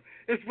down.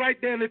 It's right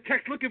there in the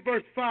text. Look at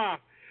verse 5.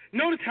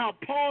 Notice how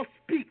Paul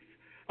speaks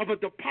of a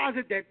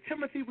deposit that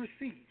Timothy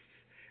receives.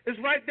 It's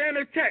right there in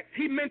the text.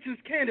 He mentions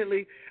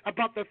candidly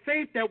about the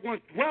faith that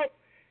once dwelt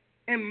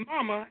in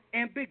mama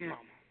and big mama.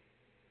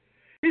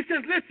 He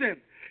says, listen,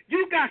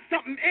 you got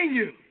something in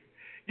you.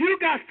 You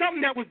got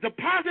something that was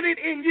deposited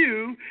in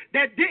you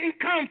that didn't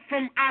come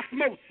from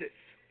osmosis.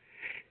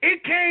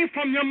 It came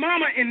from your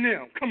mama and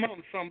them. Come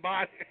on,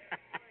 somebody.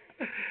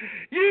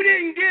 You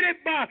didn't get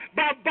it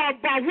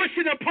by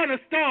wishing upon a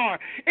star.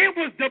 It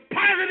was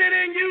deposited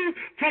in you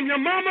from your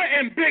mama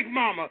and big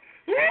mama.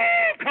 Woo!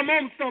 Come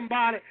on,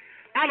 somebody.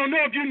 I don't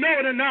know if you know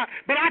it or not,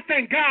 but I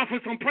thank God for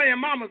some praying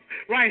mamas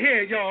right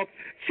here, y'all.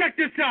 Check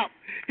this out.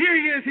 Here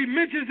he is. He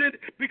mentions it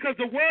because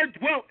the word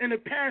dwelt in the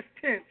past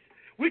tense,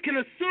 we can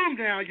assume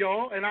now,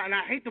 y'all, and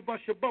I hate to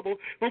bust your bubble,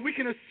 but we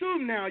can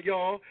assume now,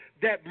 y'all,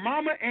 that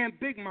Mama and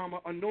Big Mama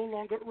are no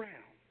longer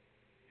around.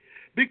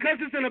 Because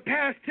it's in the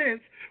past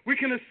tense, we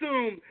can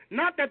assume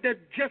not that they're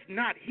just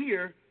not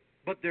here,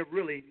 but they're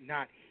really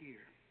not here.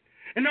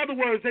 In other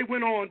words, they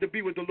went on to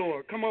be with the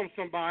Lord. Come on,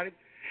 somebody.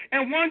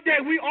 And one day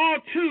we all,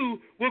 too,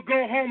 will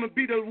go home and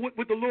be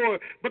with the Lord.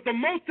 But the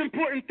most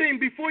important thing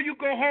before you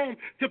go home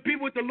to be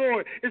with the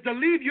Lord is to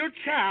leave your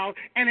child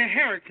an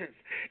inheritance.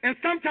 And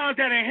sometimes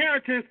that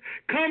inheritance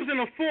comes in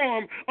the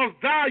form of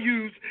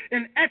values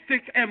and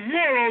ethics and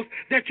morals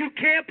that you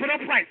can't put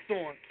a price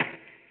on.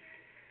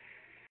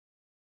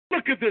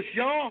 Look at this,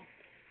 y'all.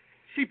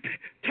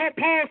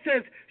 Paul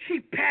says she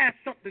passed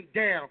something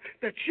down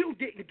that you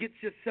didn't get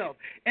yourself,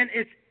 and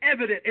it's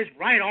evident, it's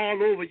right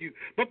all over you.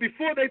 But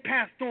before they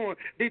passed on,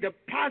 they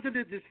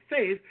deposited this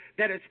faith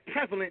that is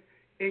prevalent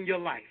in your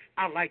life.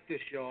 I like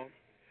this, y'all.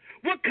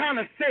 What kind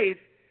of faith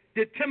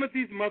did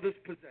Timothy's mothers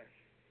possess?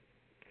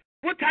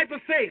 What type of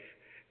faith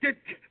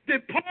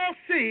did Paul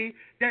see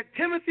that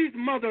Timothy's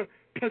mother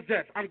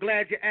possessed? I'm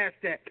glad you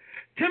asked that.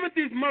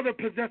 Timothy's mother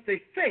possessed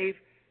a faith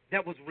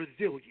that was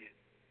resilient.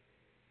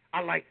 I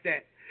like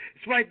that.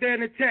 It's right there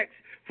in the text.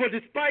 For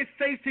despite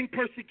facing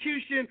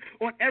persecution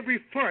on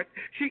every front,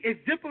 she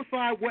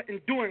exemplified what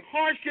enduring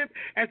hardship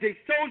as a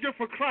soldier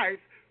for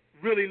Christ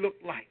really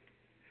looked like.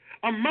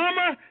 A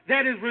mama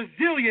that is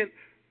resilient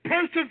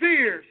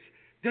perseveres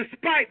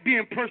despite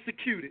being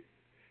persecuted.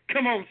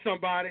 Come on,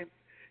 somebody.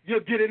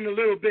 You'll get it in a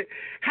little bit.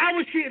 How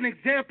was she an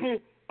example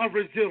of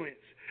resilience?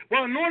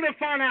 Well, in order to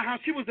find out how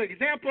she was an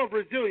example of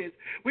resilience,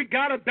 we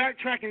got to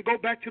backtrack and go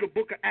back to the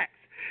book of Acts.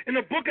 In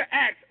the book of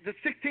Acts, the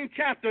 16th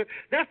chapter,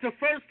 that's the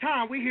first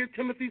time we hear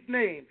Timothy's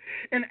name.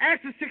 In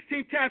Acts, the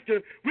 16th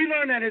chapter, we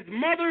learn that his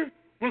mother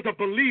was a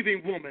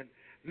believing woman,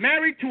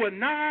 married to a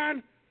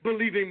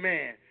non-believing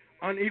man,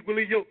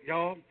 unequally yoked,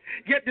 y'all.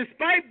 Yet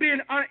despite being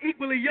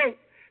unequally yoked,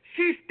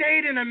 she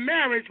stayed in a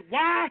marriage.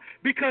 Why?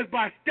 Because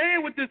by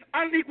staying with this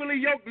unequally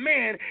yoked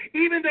man,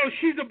 even though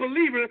she's a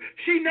believer,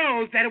 she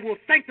knows that it will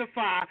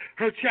sanctify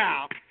her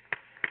child.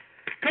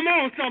 Come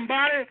on,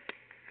 somebody.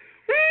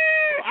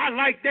 Woo! I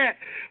like that.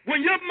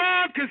 When your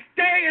mom can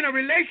stay in a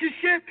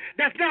relationship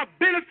that's not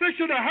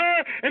beneficial to her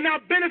and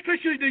not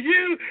beneficial to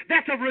you,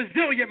 that's a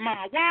resilient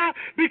mom. Why?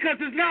 Because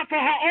it's not for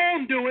her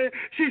own doing.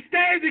 She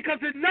stays because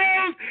it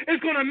knows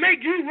it's going to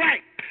make you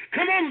right.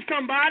 Come on,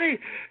 somebody.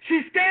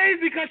 She stays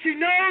because she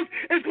knows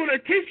it's going to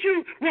teach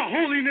you what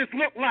holiness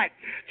looks like.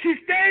 She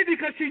stays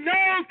because she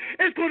knows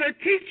it's going to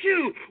teach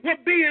you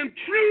what being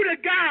true to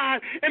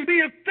God and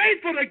being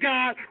faithful to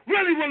God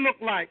really will look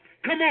like.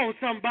 Come on,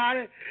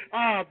 somebody.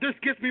 This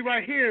gets me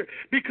right here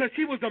because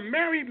she was a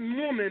married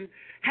woman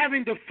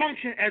having to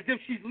function as if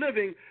she's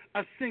living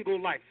a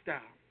single lifestyle.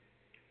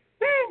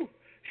 Woo!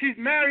 She's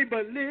married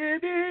but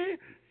living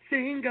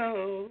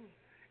single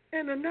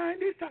in the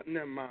 90s.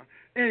 Never mind.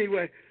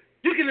 Anyway,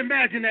 you can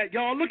imagine that,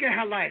 y'all. Look at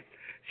her life.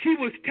 She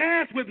was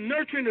tasked with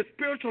nurturing the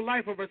spiritual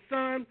life of her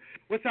son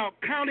without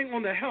counting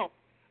on the help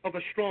of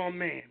a strong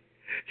man.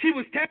 She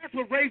was tasked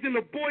with raising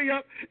the boy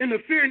up in the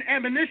fear and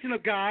admonition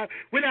of God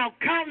without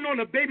counting on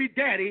the baby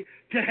daddy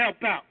to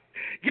help out.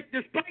 Yet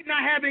despite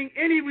not having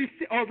any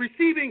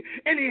receiving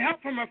any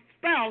help from her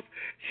spouse,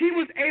 she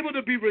was able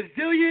to be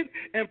resilient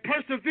and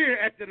persevere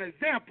as an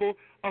example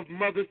of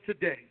mothers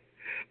today.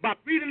 By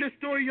reading this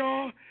story,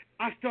 y'all,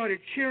 I started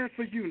cheering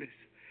for Eunice.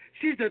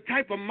 She's the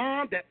type of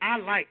mom that I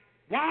like.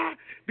 Why?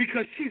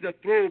 Because she's a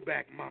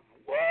throwback mom.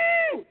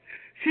 Woo!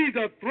 She's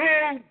a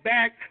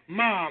throwback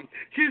mom.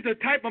 She's the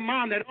type of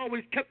mom that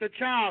always kept the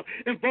child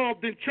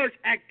involved in church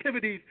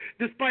activities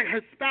despite her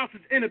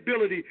spouse's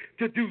inability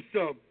to do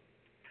so.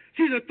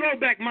 She's a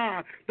throwback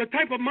mom, the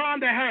type of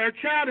mom that had her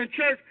child in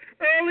church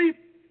early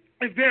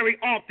and very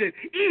often,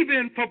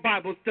 even for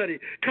Bible study.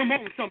 Come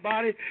on,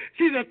 somebody.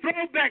 She's a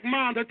throwback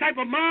mom, the type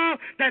of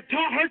mom that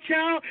taught her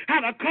child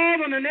how to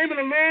call on the name of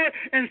the Lord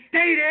and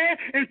stay there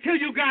until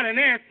you got an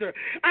answer.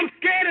 I'm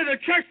scared of the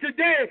church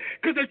today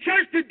because the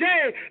church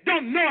today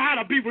don't know how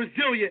to be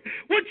resilient.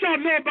 What y'all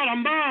know about a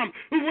mom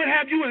who would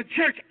have you in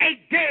church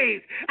 8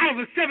 days out of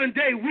a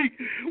 7-day week?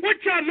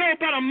 What y'all know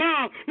about a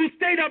mom who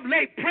stayed up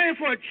late praying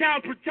for a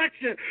child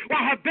protection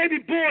while her baby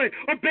boy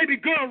or baby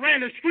girl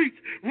ran the streets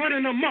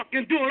running amok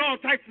and doing all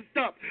types of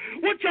stuff?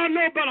 What y'all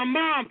know about a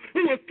mom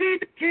who would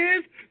feed the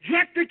kids,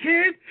 dress the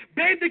kids,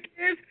 bathe the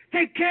kids,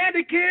 take care of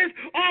the kids,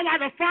 all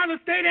while the father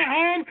stayed at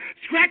home,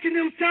 scratching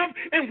himself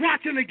and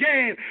watching the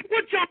game?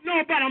 What y'all know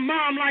about a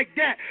mom like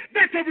that?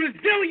 That's a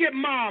resilient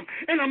mom.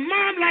 And a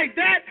mom like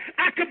that,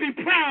 I could be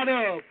proud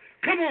of.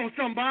 Come on,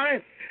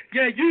 somebody.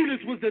 Yeah,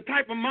 Eunice was the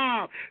type of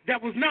mom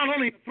that was not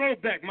only a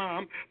throwback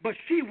mom, but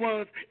she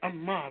was a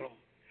model.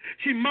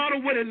 She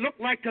modeled what it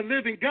looked like to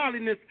live in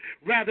godliness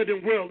rather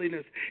than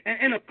worldliness. And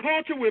in a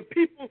culture where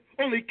people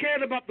only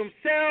cared about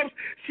themselves,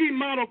 she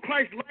modeled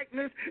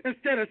Christ-likeness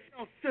instead of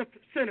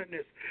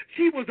self-centeredness.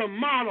 She was a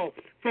model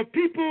for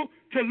people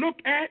to look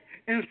at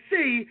and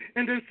see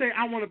and then say,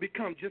 I want to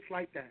become just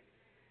like that.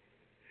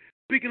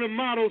 Speaking of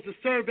models, the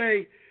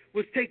survey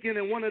was taken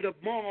in one of the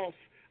malls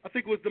I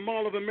think it was the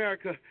Mall of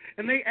America,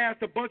 and they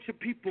asked a bunch of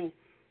people,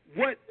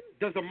 what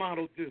does a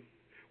model do?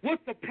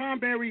 What's the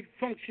primary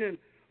function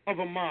of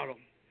a model?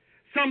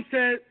 Some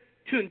said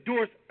to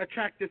endorse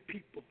attractive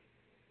people.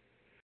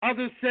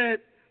 Others said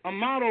a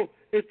model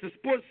is to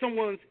sport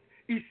someone's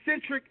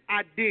eccentric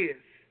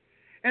ideas.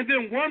 And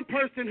then one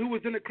person who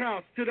was in the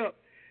crowd stood up,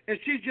 and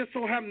she just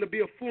so happened to be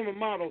a former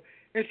model,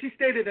 and she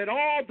stated that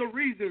all the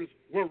reasons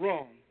were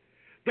wrong.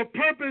 The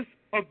purpose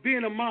of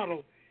being a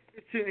model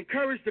is to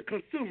encourage the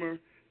consumer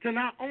to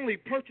not only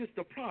purchase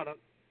the product,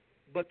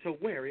 but to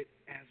wear it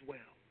as well.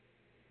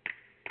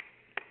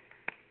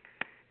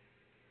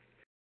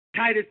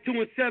 Titus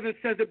 2:7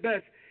 says it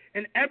best,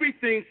 "In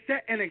everything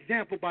set an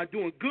example by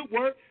doing good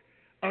works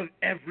of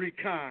every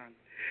kind."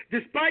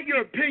 Despite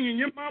your opinion,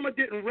 your mama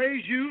didn't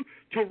raise you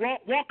to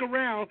walk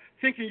around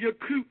thinking you're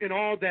cute and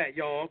all that,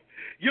 y'all.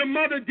 Your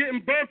mother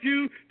didn't birth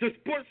you to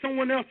sport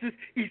someone else's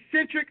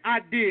eccentric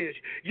ideas.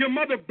 Your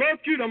mother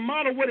birthed you to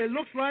model what it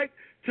looks like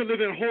to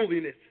live in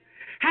holiness.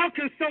 How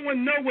can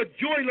someone know what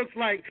joy looks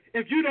like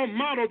if you don't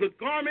model the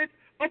garment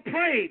of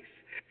praise?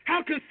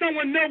 How can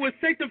someone know what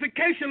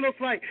sanctification looks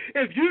like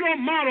if you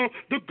don't model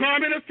the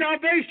garment of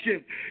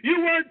salvation? You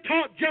weren't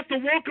taught just to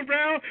walk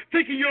around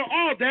thinking you're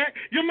all that.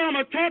 Your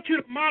mama taught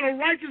you to model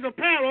righteous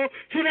apparel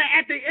so that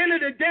at the end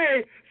of the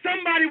day,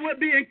 somebody would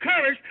be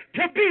encouraged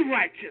to be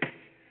righteous.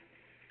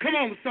 Come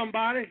on,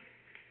 somebody.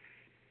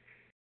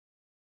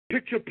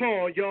 Picture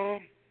Paul,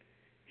 y'all.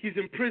 He's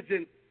in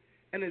prison,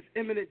 and his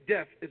imminent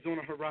death is on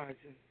the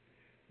horizon.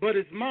 But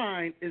his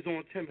mind is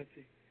on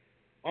Timothy.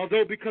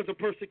 Although because of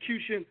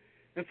persecution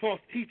and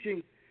false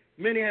teaching,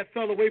 many have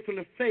fell away from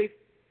the faith,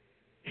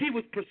 he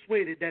was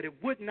persuaded that it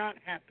would not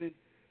happen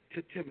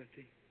to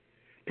Timothy.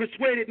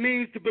 Persuaded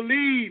means to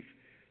believe,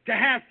 to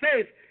have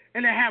faith,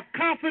 and to have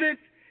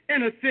confidence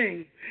in a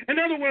thing. In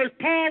other words,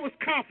 Paul was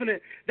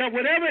confident that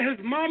whatever his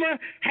mama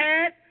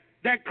had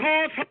that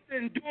caused her to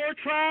endure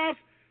trials,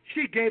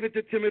 she gave it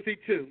to Timothy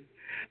too.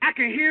 I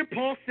can hear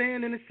Paul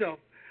saying in himself,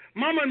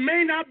 Mama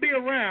may not be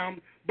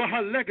around, but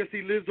her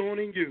legacy lives on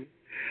in you.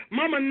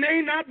 Mama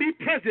may not be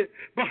present,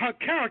 but her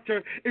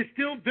character is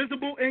still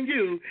visible in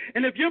you.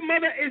 And if your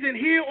mother isn't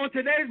here on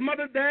today's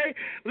Mother's Day,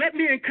 let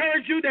me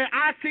encourage you that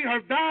I see her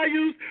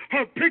values,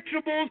 her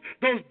picturables,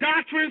 those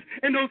doctrines,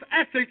 and those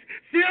ethics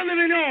still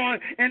living on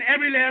in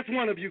every last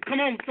one of you.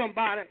 Come on,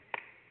 somebody.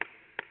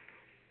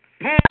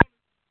 Paul,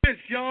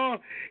 y'all,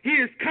 he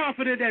is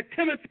confident that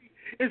Timothy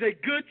is a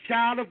good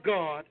child of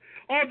God.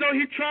 Although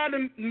he tried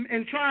and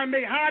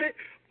may hide it,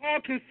 Paul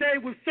can say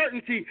with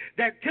certainty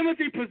that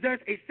Timothy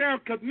possessed a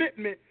sound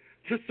commitment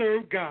to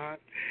serve God.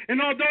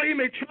 And although he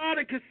may try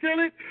to conceal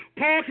it,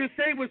 Paul can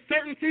say with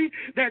certainty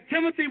that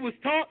Timothy was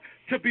taught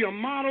to be a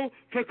model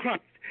for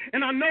Christ.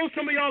 And I know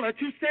some of y'all are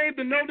too saved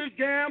to know this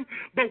jam,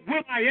 but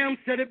Will I Am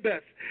said it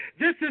best.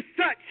 This is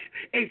such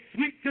a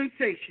sweet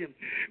sensation.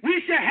 We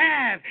should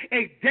have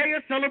a day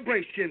of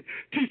celebration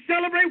to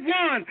celebrate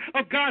one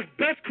of God's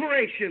best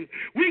creation.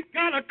 We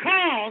got a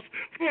cause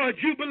for a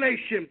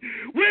jubilation.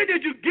 Where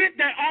did you get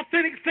that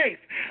authentic faith?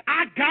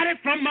 I got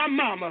it from my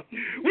mama.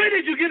 Where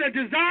did you get a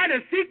desire to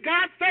seek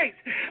God's face?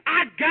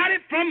 I got it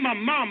from my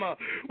mama.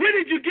 Where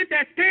did you get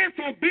that stance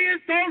on being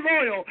so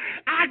loyal?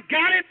 I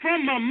got it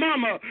from my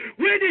mama.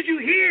 Where did you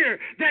hear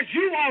that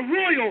you are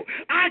royal?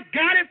 I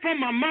got it from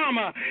my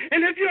mama.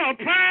 And if you are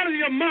proud of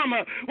your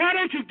mama, why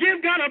don't you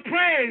give God a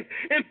praise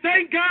and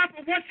thank God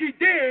for what she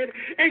did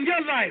in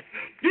your life?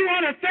 You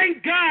ought to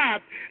thank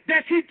God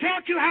that she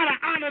taught you how to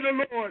honor the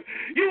Lord.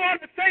 You ought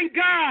to thank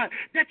God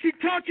that she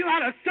taught you how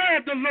to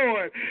serve the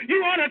Lord.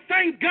 You ought to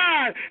thank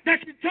God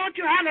that she taught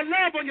you how to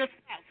love on your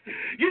spouse.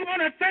 You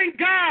ought to thank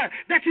God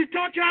that she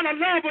taught you how to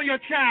love on your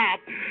child.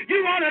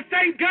 You ought to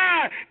thank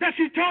God that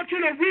she taught you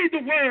to read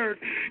the word.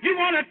 You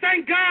ought to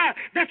thank God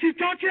that she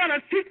taught you how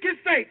to seek his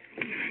face.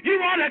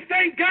 You ought to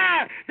thank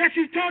God that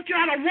she taught you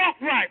how to walk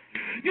right.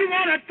 You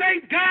ought to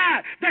thank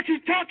God that she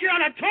taught you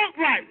how to talk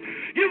right.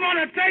 You ought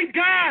to thank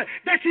God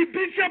that she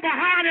beats you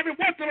behind every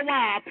once in a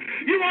while.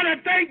 You ought to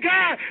thank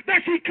God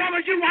that she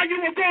covers you while you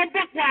were going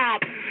buck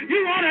wild.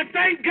 You ought to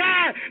thank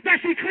God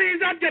that she cleans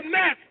up your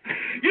mess.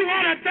 You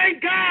ought to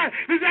thank God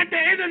because at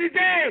the end of the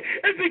day,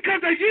 it's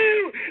because of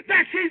you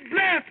that she's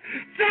blessed.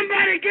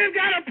 Somebody give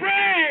God a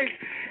praise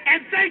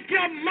and thank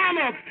your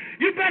mama.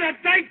 You better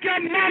thank your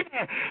mama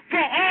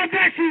for all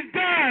that she's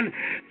done.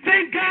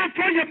 Thank God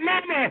for your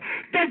mama.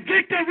 The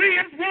victory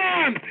is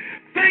won.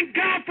 Thank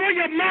God for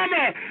your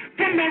mama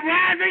from the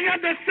rising of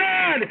the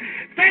sun.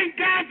 Thank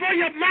God for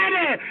your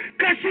mama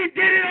because she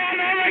did it all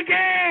over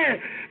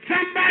again.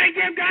 Somebody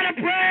give God a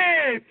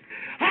praise.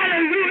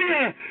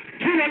 Hallelujah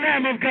to the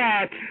Lamb of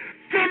God.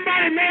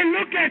 Somebody may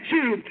look at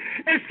you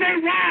and say,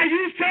 why are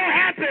you so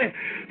happy?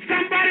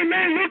 Somebody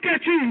may look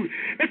at you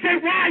and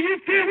say, why are you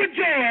filled with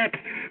joy?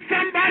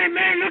 Somebody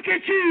may look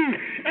at you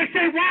and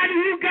say, why do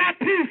you got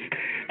peace?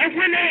 And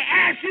when they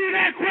ask you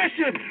that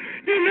question,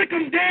 you look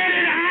them dead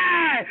in the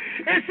eye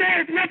and say,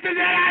 it's nothing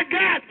that I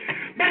got,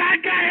 but I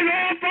got it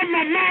all from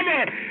my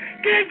mama.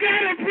 Give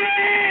God a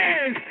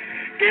praise.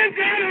 Give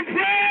God a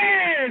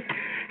praise.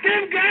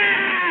 Give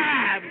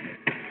God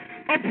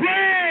a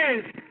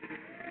praise.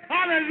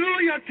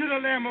 Hallelujah to the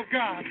Lamb of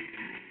God.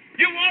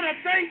 You ought to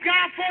thank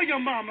God for your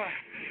mama.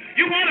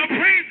 You ought to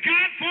praise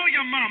God for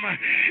your mama.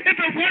 If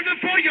it wasn't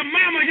for your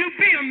mama, you'd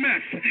be a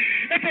mess.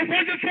 If it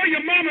wasn't for your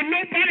mama,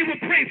 nobody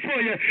would pray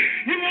for you.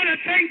 You ought to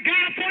thank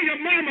God for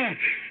your mama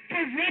for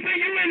rubbing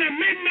you in the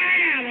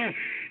midnight hour.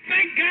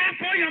 Thank God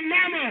for your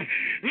mama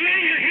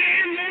laying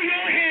hands on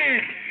your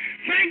head.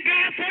 Thank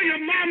God for your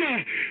mama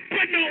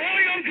putting the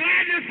oil of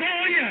gladness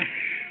on you.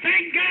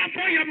 Thank God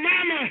for your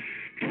mama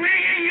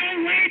praying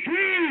your way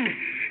through.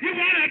 You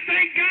ought to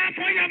thank God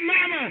for your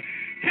mama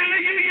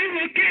telling you you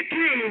will get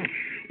through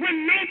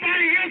when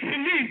nobody else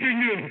believed in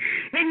you,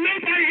 when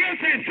nobody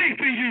else had faith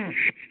in you.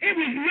 It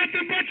was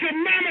nothing but your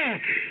mama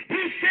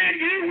who said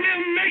you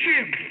will make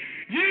it.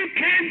 You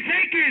can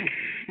take it.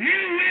 You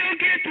will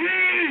get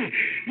through.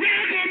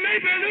 Y'all gonna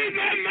make me lose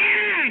my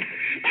mind.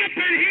 Up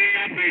in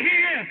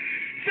here.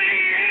 Say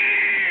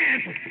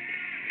yes.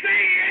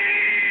 Say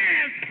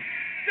yes.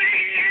 Say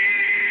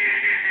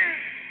yes.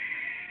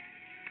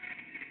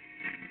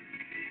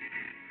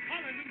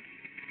 Hallelujah.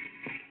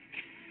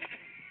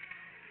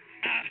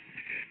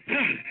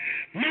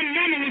 My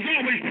mama was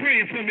always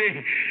praying for me.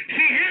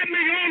 She had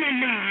me on her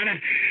mind.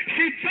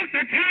 She took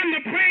the time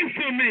to pray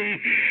for me.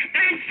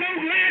 I'm so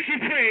glad she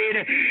prayed.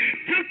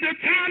 Took the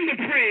time to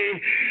pray.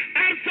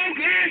 I'm so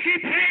glad she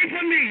prayed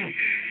for me.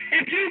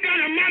 If you got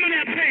a mama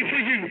that prayed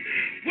for you,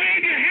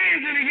 wave your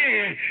hands in the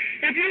air.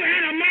 If you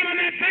had a mama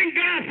that thanked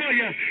God for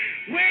you,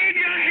 wave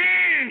your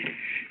hands.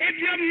 If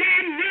your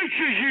mom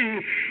nurtures you,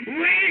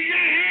 raise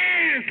your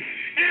hands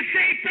and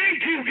say,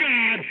 thank you,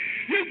 God.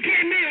 You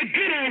gave me a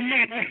good old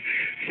mama.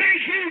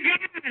 Thank you,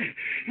 God.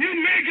 You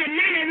made your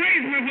mama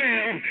raise me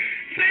well.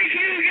 Thank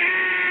you,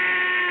 God.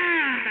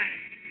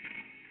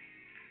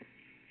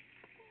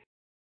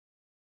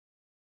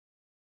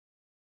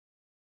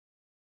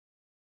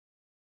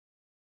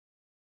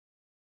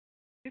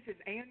 This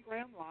is Ann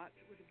Graham Lotz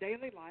with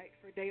Daily Light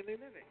for Daily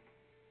Living.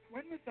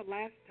 When was the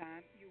last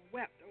time you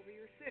wept over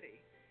your city?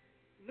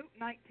 Luke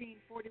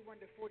 19:41-44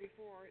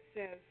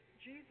 says,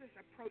 Jesus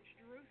approached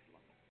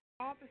Jerusalem,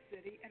 saw the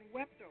city, and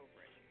wept over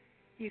it.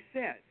 He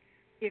said,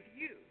 if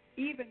you,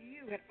 even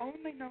you, had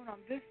only known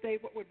on this day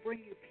what would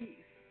bring you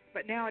peace,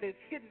 but now it is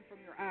hidden from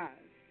your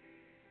eyes.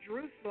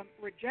 Jerusalem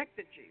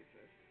rejected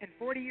Jesus, and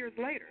 40 years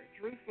later,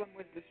 Jerusalem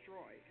was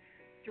destroyed.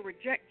 To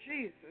reject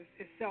Jesus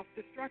is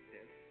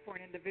self-destructive for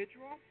an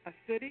individual, a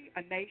city,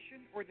 a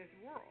nation, or this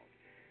world.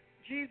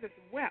 Jesus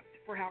wept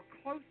for how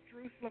close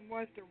Jerusalem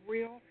was to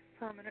real,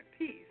 permanent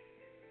peace,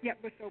 yet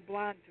was so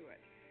blind to it.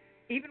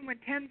 Even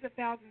when tens of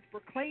thousands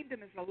proclaimed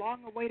him as the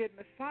long-awaited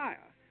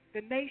Messiah,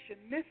 the nation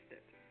missed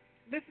it.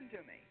 Listen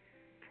to me.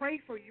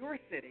 Pray for your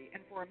city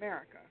and for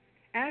America.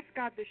 Ask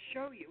God to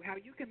show you how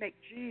you can make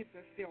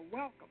Jesus feel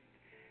welcomed.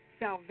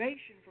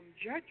 Salvation from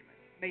judgment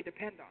may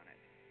depend on it.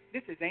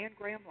 This is Ann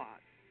Graham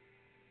Lotz.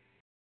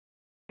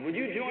 Would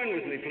you join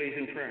with me, please,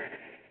 in prayer?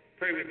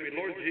 Pray with me.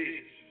 Lord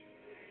Jesus,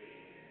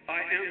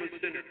 I am a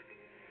sinner.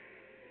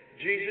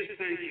 Jesus,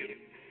 thank you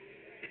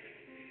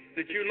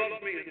that you loved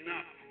me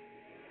enough,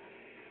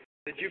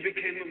 that you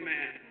became a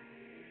man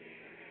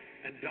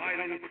and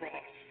died on the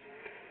cross,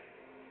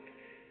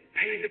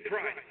 paid the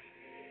price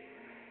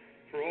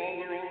for all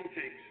the wrong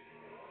things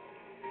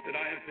that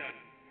I have done.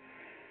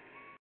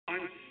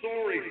 I'm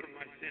sorry for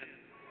my sin.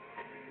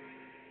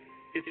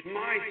 It's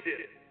my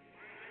sin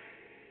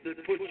that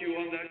put you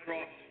on that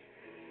cross.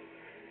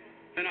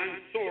 And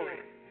I'm sorry.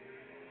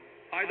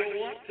 I don't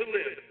want to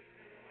live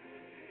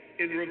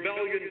in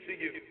rebellion to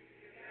you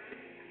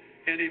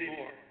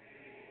anymore.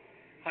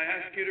 I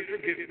ask you to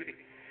forgive me.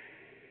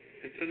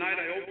 And tonight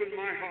I open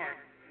my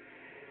heart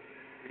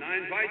and I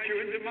invite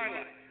you into my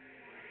life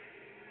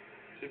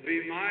to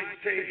be my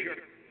Savior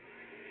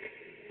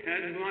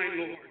and my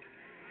Lord.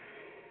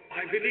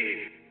 I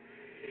believe,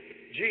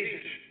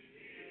 Jesus,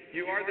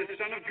 you are the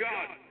Son of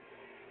God.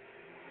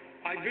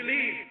 I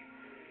believe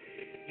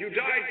you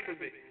died for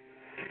me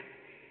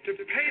to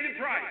pay the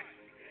price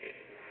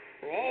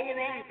for all the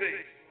wrong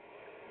things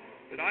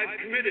that I've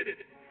committed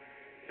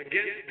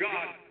against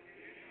God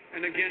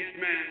and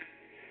against man.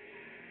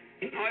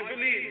 I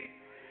believe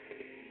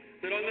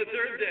that on the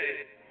third day,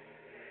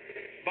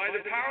 by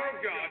the power of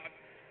God,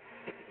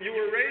 you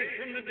were raised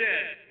from the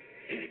dead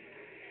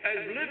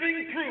as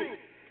living proof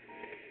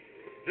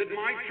that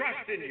my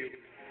trust in you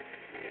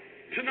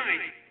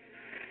tonight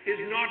is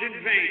not in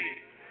vain.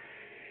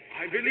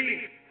 I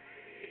believe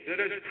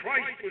that as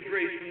Christ was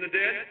raised from the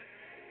dead,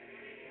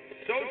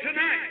 so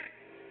tonight,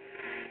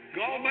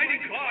 Almighty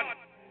God,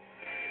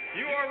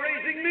 you are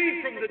raising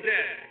me from the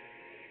dead,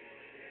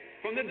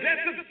 from the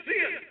death of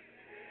sin.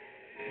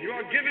 You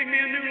are giving me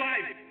a new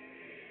life,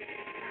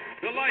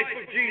 the life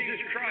of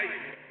Jesus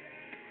Christ.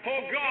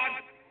 Oh God,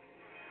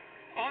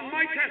 on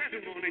my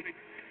testimony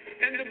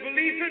and the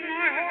belief in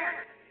my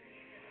heart,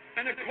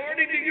 and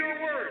according to your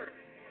word,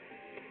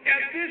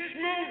 at this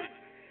moment,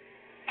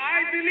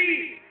 I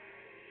believe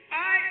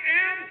I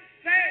am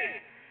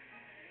saved.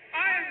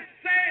 I am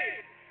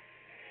saved.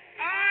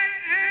 I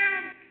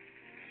am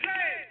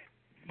saved.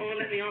 Oh,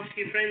 let me ask you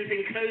you, friends,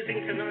 in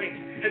closing tonight,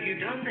 have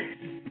you done this?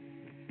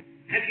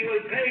 Have you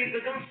obeyed the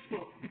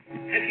gospel?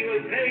 Have you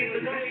obeyed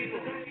the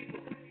gospel?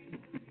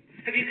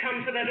 Have you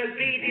come to that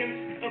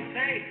obedience of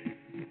faith?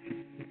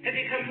 Have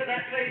you come to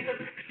that place of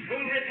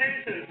true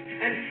repentance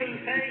and true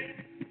faith?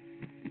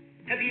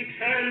 Have you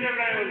turned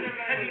around?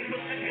 Have you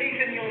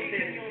forsaken your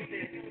sin?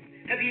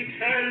 Have you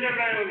turned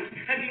around?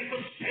 Have you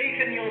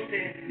forsaken your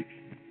sin?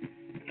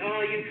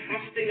 Are you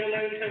trusting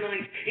alone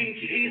tonight in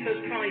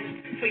Jesus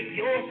Christ for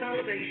your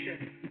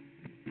salvation?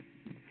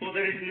 For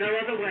there is no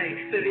other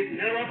way, there is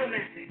no other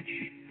message.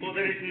 For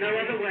there is no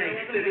other way,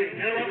 there is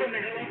no other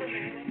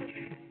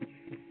message.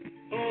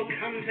 Oh,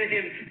 come to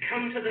him.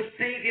 Come to the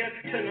Savior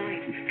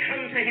tonight.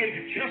 Come to him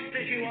just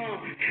as you are.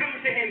 Come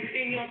to him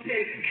in your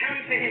sin.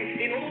 Come to him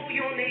in all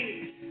your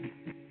needs.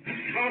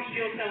 Cast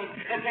yourself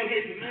upon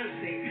his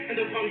mercy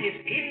and upon his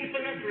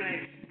infinite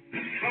grace.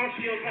 Cast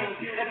yourself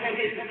upon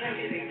his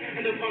mercy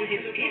and upon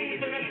his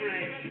infinite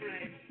grace.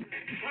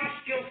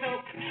 Cast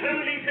yourself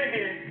wholly to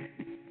him.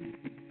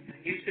 And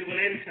you too will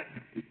enter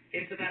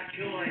into that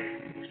joy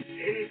of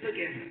sins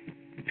forgiven,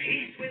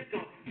 peace with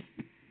God,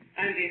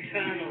 and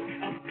eternal,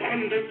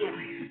 abundant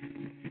life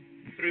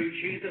through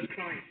Jesus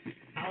Christ,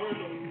 our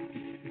Lord.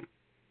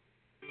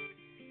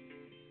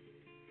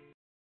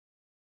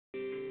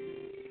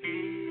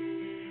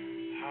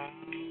 How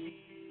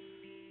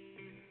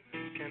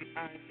can I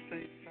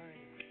say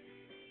thanks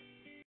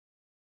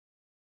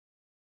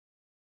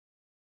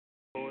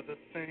for the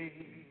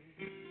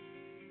things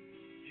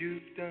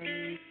you've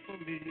done for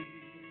me?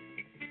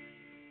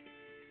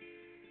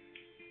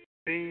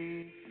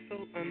 Things so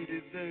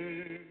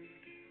undeserved,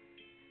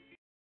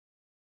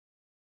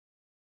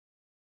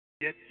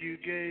 yet you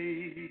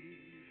gave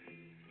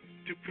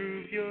to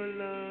prove your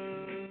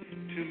love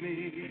to me.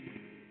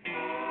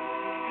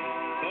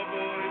 The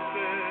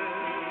voices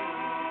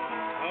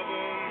of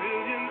a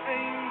million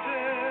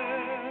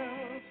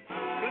angels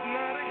could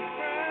not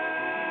express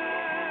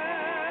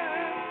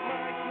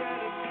my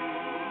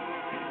gratitude.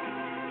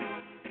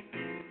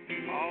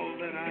 All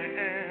that I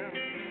am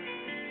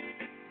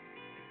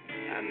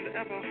and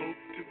ever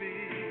hope to be,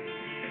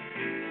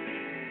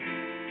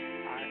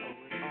 I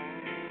owe it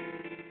all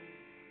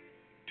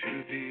to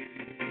thee.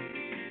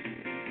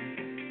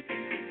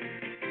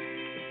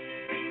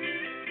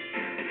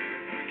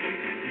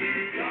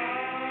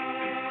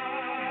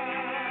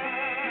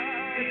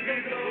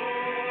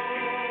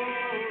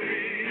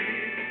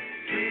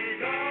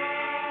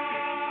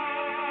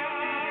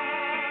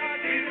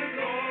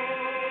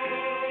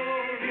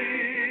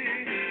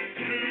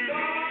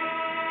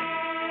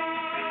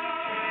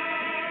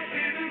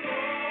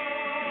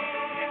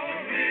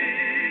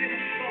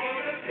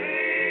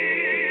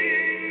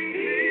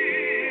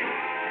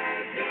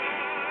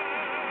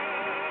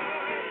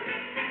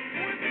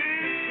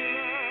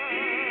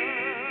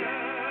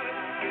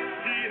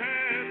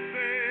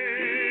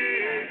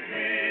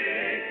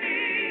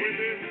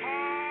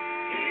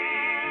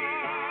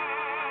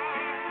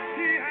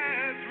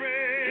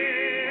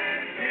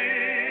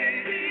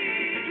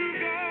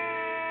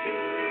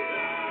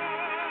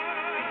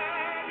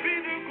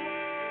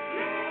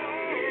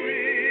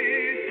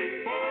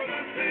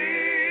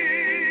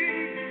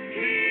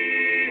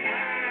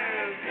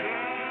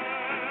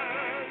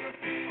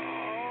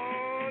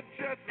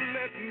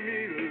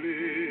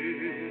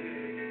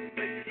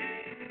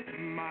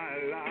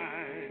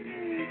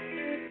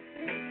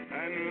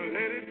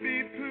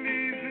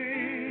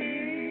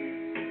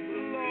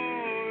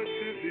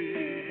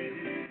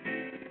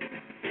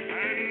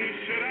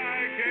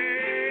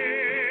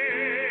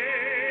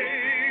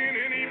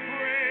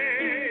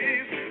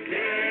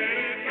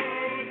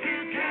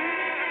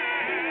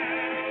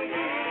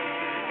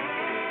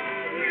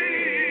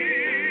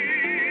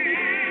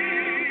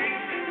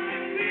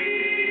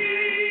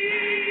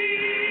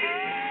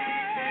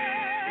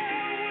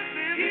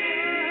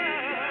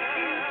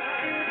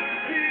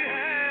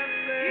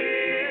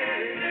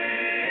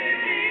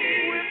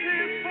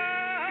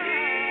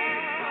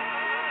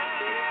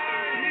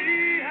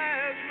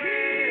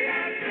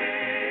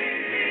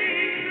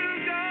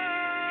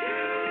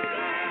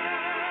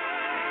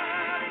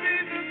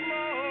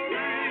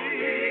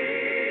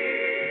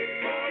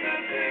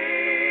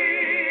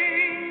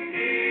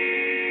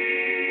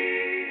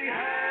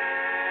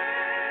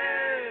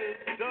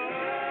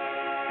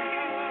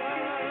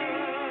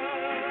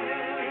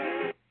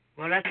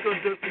 Well, that's going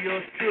to do it for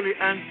yours truly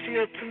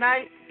until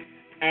tonight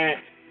at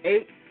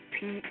 8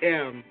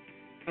 p.m.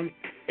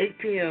 8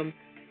 p.m.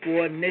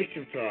 for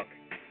Nation Talk.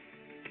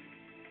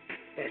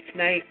 That's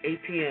tonight,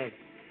 8 p.m.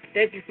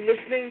 Thank you for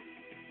listening.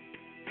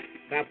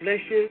 God bless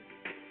you.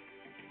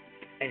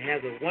 And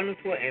have a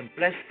wonderful and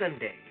blessed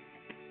Sunday.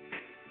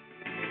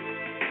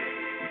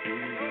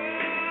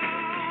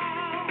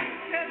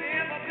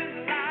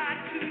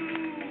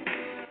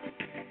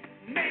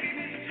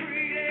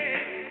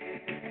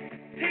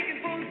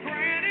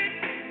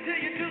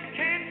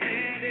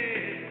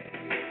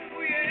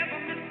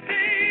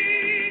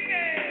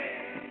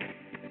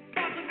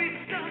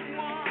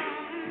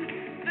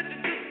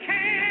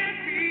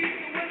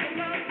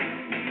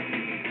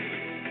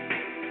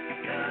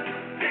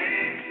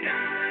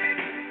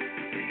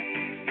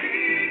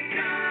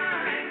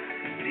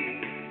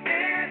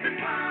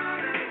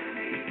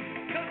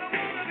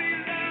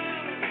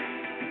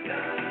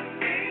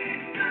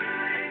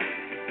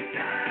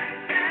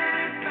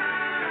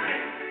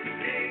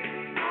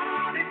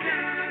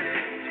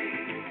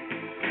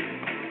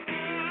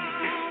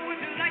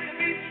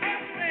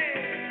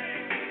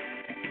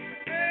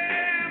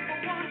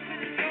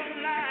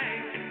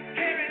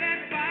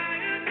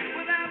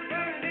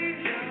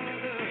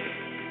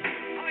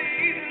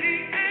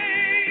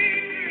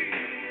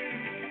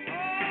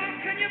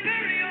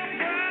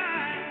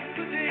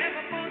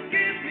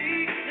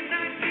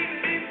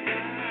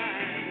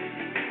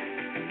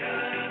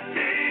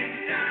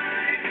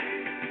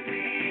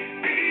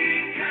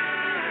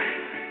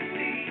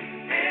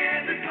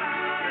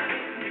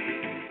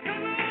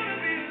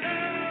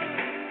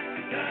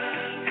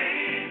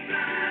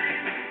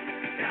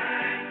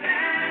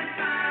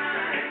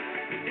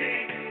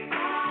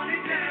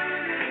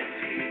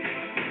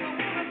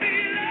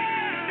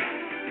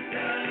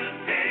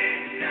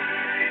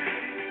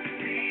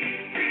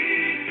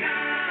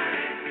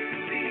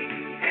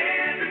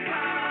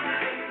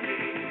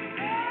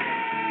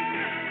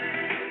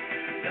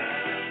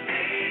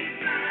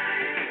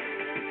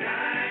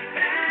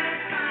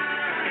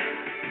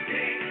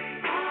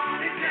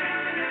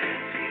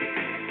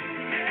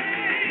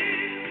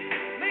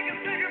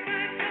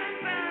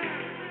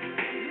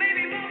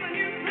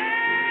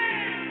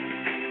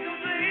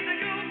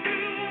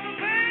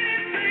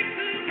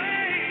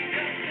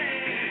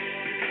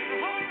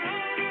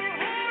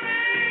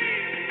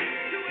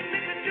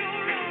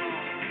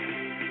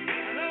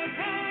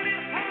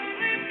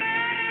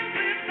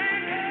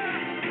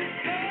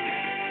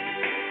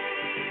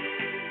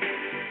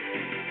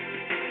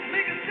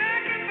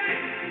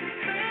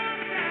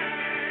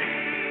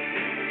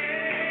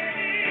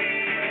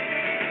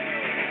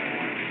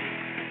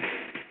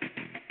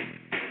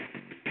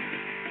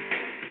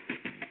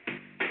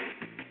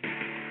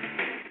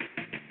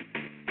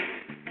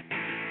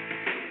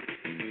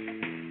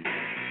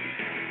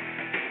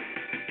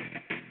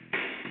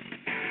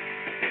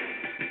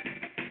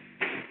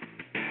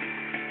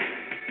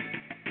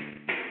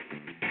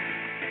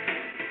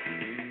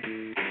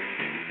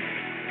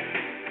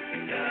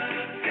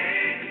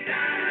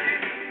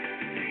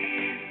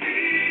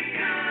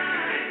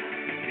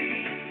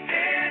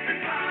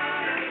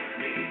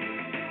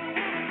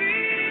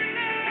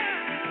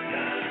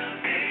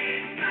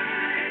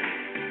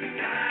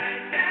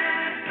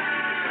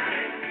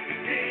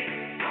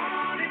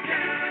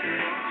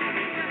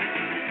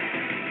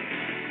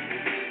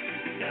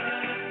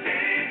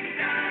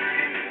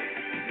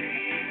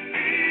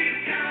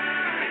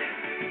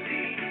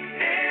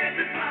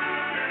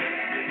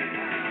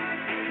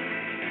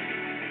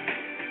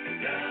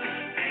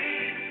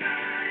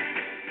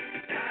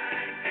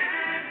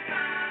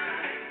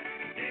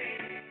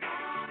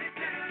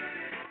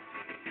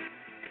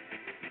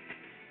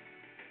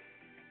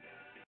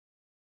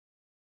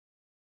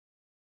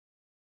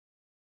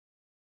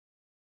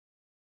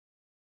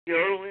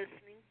 You're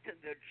listening to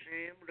the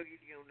Jam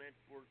Radio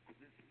Network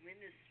with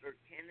Minister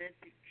Kenneth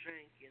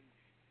Jenkins.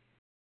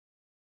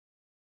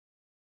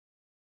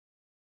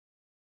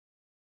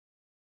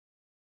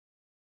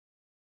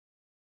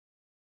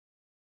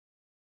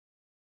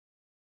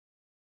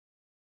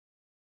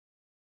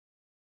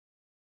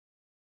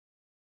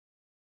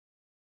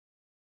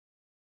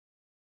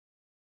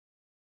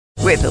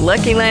 With the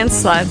Lucky Land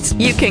Slots,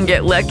 you can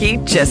get lucky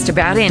just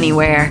about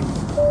anywhere.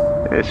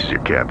 This is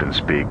your captain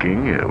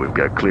speaking. We've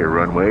got clear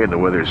runway and the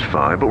weather's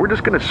fine, but we're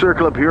just going to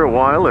circle up here a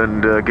while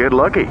and get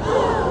lucky.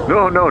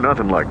 No,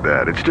 nothing like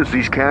that. It's just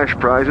these cash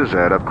prizes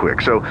add up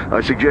quick. So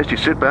I suggest you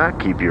sit back,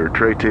 keep your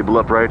tray table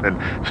upright, and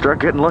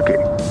start getting lucky.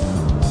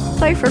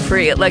 Play for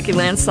free at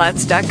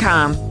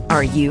LuckyLandSlots.com.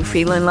 Are you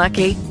feeling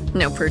lucky?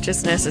 No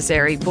purchase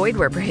necessary. Void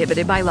where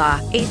prohibited by law.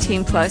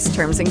 18+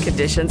 terms and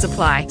conditions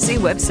apply. See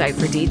website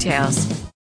for details.